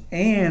Christ,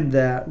 and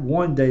that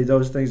one day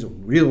those things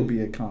will be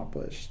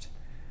accomplished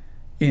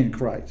in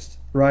Christ,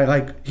 right?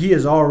 Like, he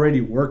is already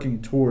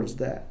working towards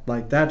that.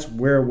 Like, that's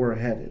where we're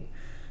headed.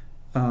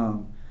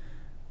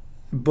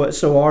 But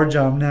so our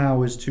job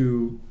now is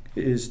to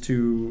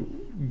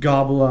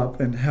gobble up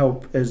and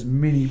help as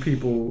many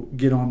people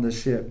get on the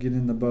ship, get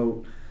in the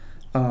boat,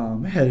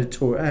 headed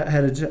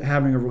to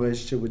having a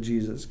relationship with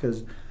Jesus,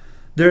 because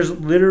there's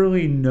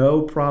literally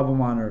no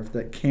problem on earth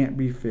that can't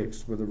be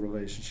fixed with a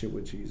relationship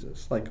with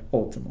Jesus. Like,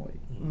 ultimately,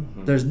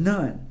 there's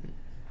none.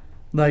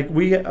 Like,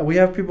 we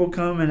have people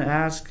come and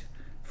ask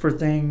for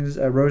things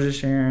at Rosa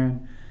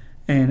Sharon,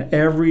 and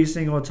every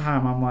single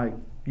time I'm like,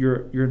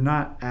 you're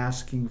not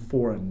asking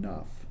for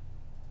enough.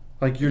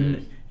 Like, you're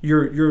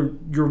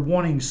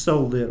wanting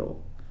so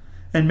little,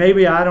 and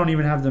maybe I don't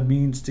even have the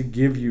means to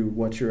give you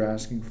what you're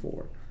asking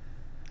for.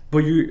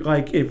 But you,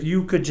 like, if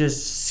you could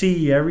just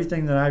see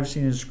everything that I've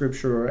seen in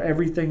Scripture, or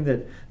everything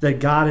that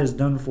God has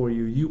done for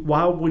you,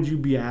 why would you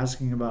be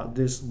asking about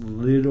this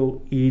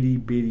little itty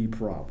bitty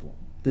problem?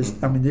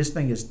 This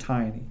thing is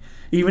tiny.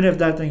 Even if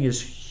that thing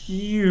is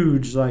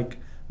huge, like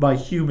by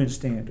human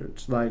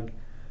standards, like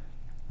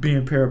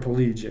being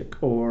paraplegic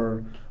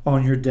or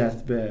on your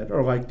deathbed,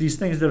 or like these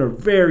things that are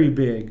very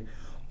big,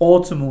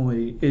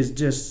 ultimately is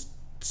just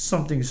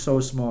something so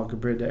small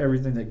compared to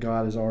everything that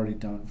God has already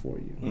done for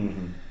you.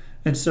 Mm-hmm.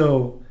 And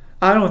so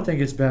I don't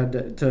think it's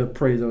bad to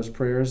pray those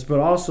prayers,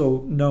 but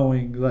also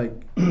knowing, like,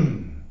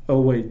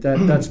 oh wait,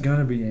 that's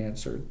gonna be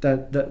answered.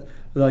 That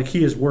like,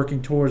 he is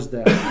working towards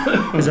that.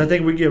 Because I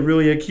think we get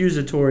really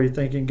accusatory,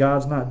 thinking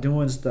God's not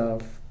doing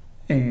stuff,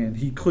 and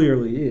he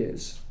clearly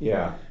is.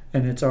 Yeah.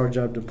 And it's our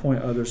job to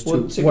point others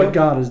to what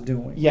God is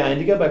doing. Yeah, and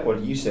to go back to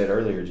what you said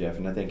earlier, Jeff,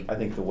 and I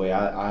think the way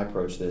I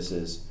approach this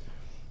is,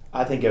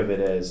 I think of it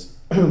as,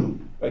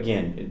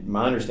 again,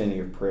 my understanding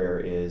of prayer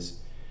is,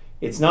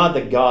 it's not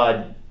that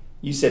God,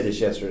 you said this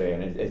yesterday,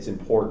 and it's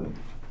important.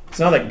 It's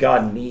not that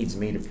God needs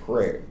me to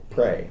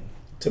pray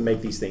to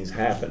make these things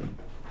happen.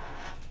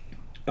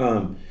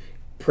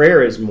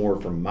 Prayer is more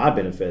for my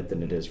benefit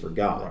than it is for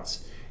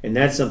God's. And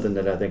that's something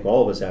that I think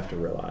all of us have to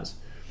realize.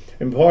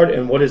 And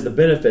what is the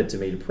benefit to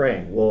me to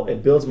praying? Well,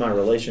 it builds my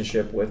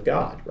relationship with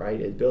God, right?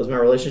 It builds my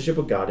relationship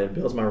with God, and it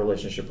builds my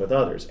relationship with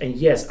others. And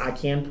yes, I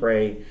can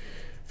pray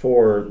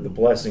for the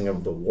blessing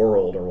of the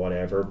world or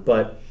whatever,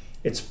 but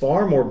it's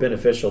far more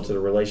beneficial to the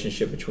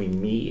relationship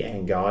between me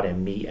and God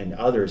and me and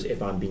others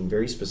if I'm being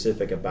very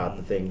specific about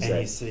the things and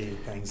that you see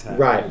things happen.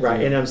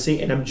 Right. And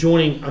I'm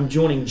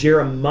joining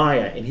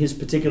Jeremiah in his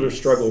particular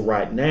struggle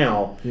right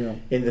now,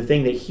 in the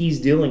thing that he's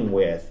dealing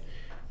with.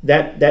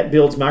 That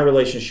builds my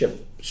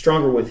relationship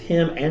stronger with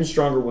him and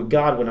stronger with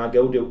God when I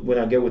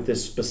go with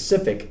this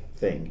specific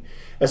thing.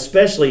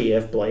 Especially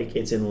if, Blake,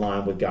 it's in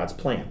line with God's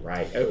plan,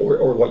 right?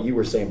 Or what you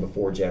were saying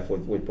before, Jeff,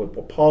 with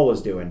what Paul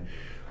was doing.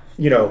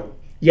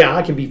 Yeah,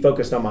 I can be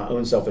focused on my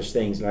own selfish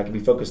things, and I can be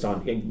focused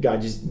on,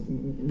 God, just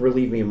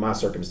relieve me of my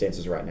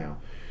circumstances right now.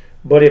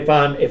 But if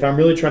I'm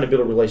really trying to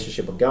build a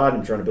relationship with God, and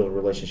I'm trying to build a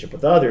relationship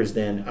with others,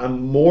 then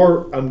I'm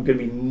going to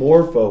be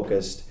more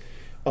focused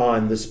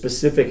on the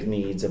specific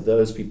needs of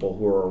those people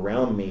who are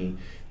around me.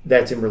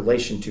 That's in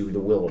relation to the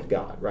will of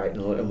God, right,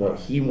 and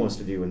what He wants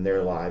to do in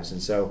their lives.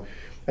 And so,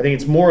 I think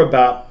it's more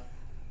about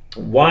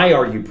why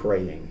are you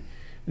praying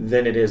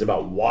than it is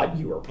about what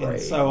you are praying.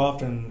 And so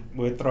often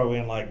we throw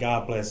in, like,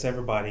 God bless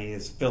everybody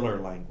is filler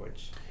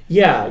language.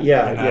 Yeah.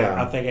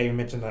 I think I even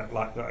mentioned that,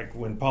 like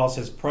when Paul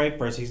says pray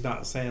for us, he's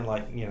not saying,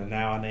 like,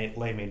 now I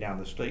lay me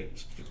down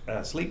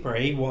to sleep prayer.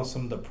 He wants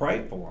them to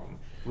pray for them,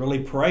 really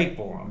pray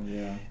for them.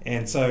 Yeah.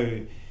 And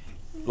so,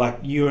 like,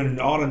 you and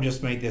Autumn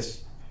just made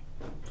this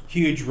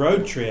huge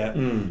road trip,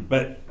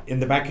 but in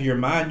the back of your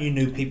mind, you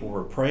knew people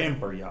were praying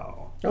for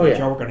y'all. Oh, yeah.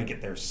 Y'all were going to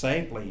get there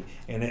safely,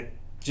 and it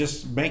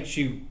just makes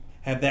you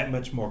have that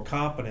much more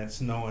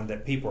confidence knowing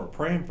that people are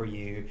praying for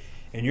you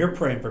and you're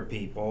praying for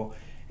people,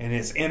 and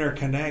it's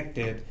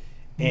interconnected.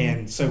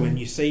 And so when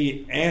you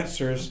see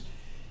answers,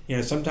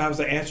 sometimes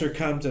the answer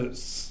comes a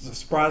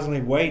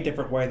surprisingly way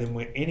different way than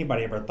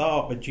anybody ever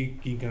thought, but you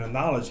can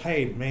acknowledge,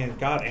 hey, man,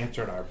 God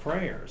answered our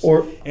prayers.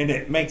 And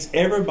it makes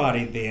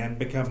everybody then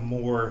become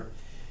more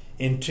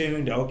in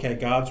tune to, okay,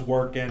 God's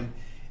working,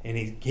 and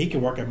he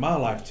can work in my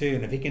life too.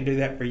 And if he can do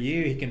that for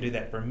you, he can do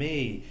that for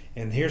me.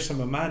 And here's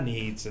some of my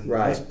needs. And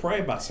let's pray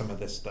about some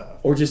of this stuff.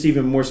 Or just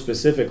even more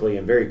specifically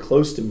and very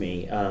close to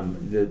me,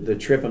 the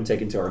trip I'm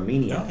taking to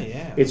Armenia. Oh,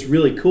 yeah. It's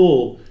really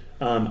cool.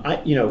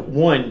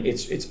 One,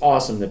 it's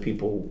awesome that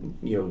people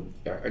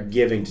are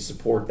giving to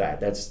support that.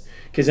 That's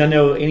because I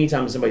know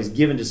anytime somebody's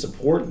given to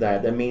support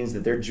that, that means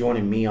that they're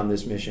joining me on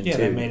this mission too.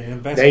 they made an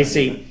investment.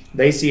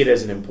 They see it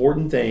as an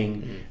important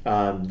thing.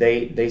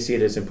 They see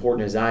it as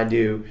important as I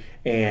do.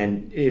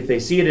 And if they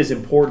see it as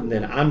important,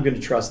 then I'm going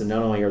to trust that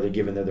not only are they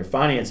giving their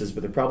finances,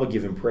 but they're probably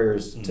giving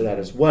prayers to that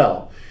as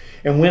well.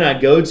 And when I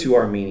go to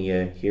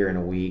Armenia here in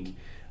a week,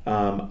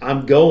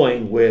 I'm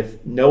going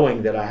with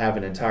knowing that I have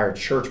an entire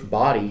church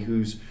body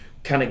who's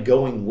kind of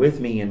going with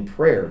me in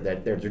prayer,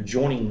 that they're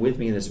joining with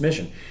me in this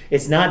mission.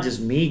 It's not just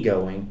me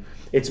going.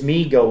 It's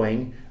me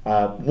going,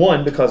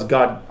 one, because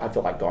I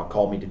feel like God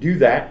called me to do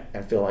that.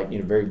 I feel like,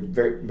 very,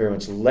 very, very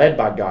much led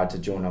by God to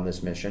join on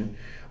this mission.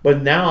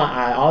 But now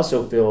I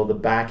also feel the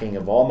backing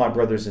of all my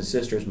brothers and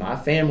sisters, my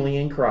family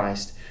in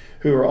Christ,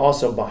 who are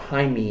also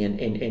behind me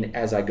and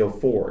as I go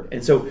forward.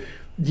 And so,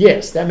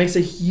 yes, that makes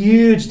a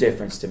huge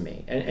difference to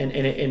me.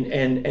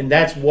 And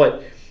that's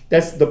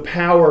the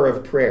power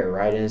of prayer,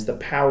 right? And it's the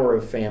power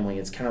of family.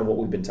 It's kind of what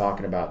we've been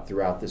talking about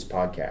throughout this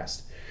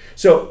podcast.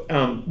 So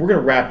we're going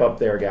to wrap up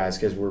there, guys,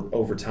 because we're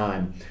over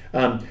time.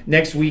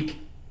 Next week,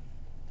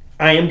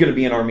 I am going to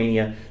be in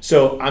Armenia,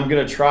 so I'm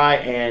going to try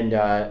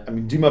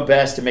and do my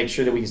best to make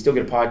sure that we can still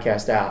get a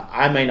podcast out.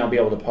 I may not be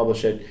able to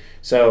publish it,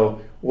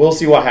 so we'll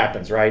see what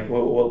happens, right?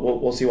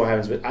 We'll see what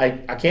happens. But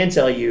I can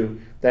tell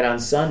you that on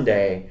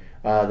Sunday,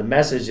 the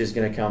message is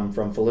going to come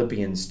from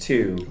Philippians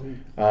 2,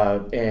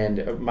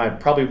 and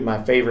probably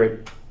my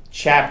favorite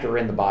chapter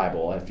in the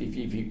Bible. If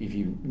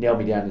you nailed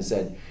me down and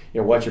said,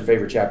 what's your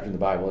favorite chapter in the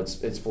Bible?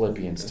 It's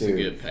Philippians 2. That's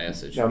a good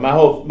passage. No,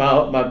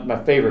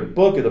 my favorite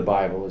book of the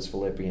Bible is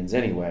Philippians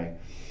anyway.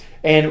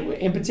 And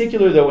in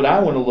particular, though, what I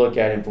want to look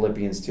at in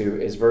Philippians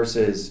 2 is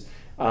verses.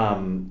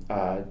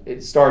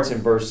 It starts in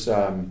verse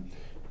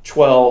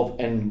 12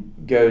 and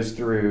goes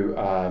through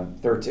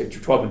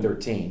 12 and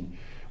 13.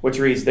 Which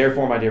reads,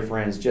 "Therefore, my dear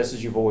friends, just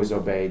as you've always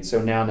obeyed,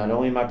 so now not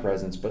only in my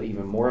presence, but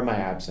even more in my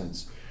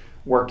absence,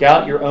 work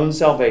out your own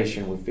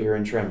salvation with fear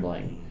and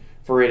trembling.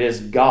 For it is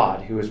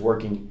God who is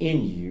working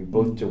in you,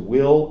 both to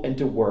will and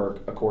to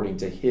work according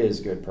to his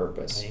good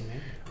purpose."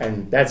 Amen.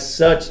 And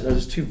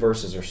those two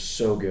verses are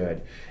so good.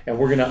 And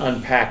we're going to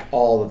unpack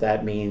all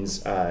that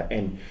means.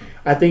 And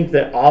I think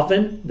that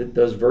often that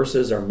those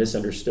verses are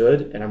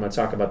misunderstood. And I'm going to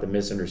talk about the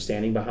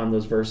misunderstanding behind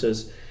those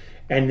verses.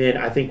 And then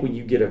I think when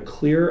you get a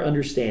clear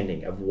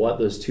understanding of what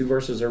those two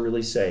verses are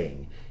really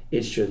saying,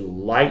 it should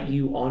light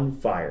you on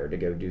fire to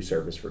go do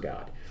service for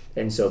God.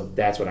 And so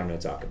that's what I'm going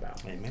to talk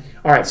about. Amen.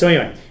 All right, so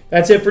anyway,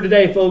 that's it for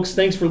today, folks.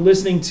 Thanks for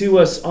listening to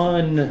us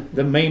on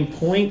The Main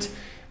Point,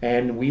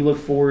 and we look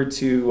forward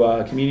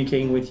to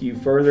communicating with you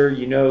further.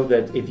 You know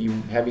that if you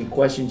have any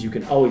questions, you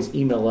can always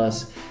email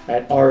us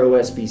at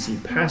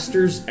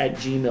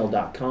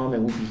rosbcpastors@gmail.com,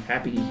 and we'd be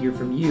happy to hear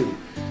from you.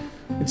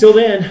 Until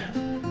then,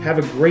 have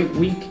a great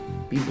week.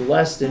 Be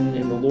blessed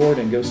in the Lord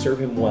and go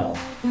serve him well.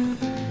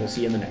 We'll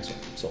see you in the next one.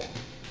 So long.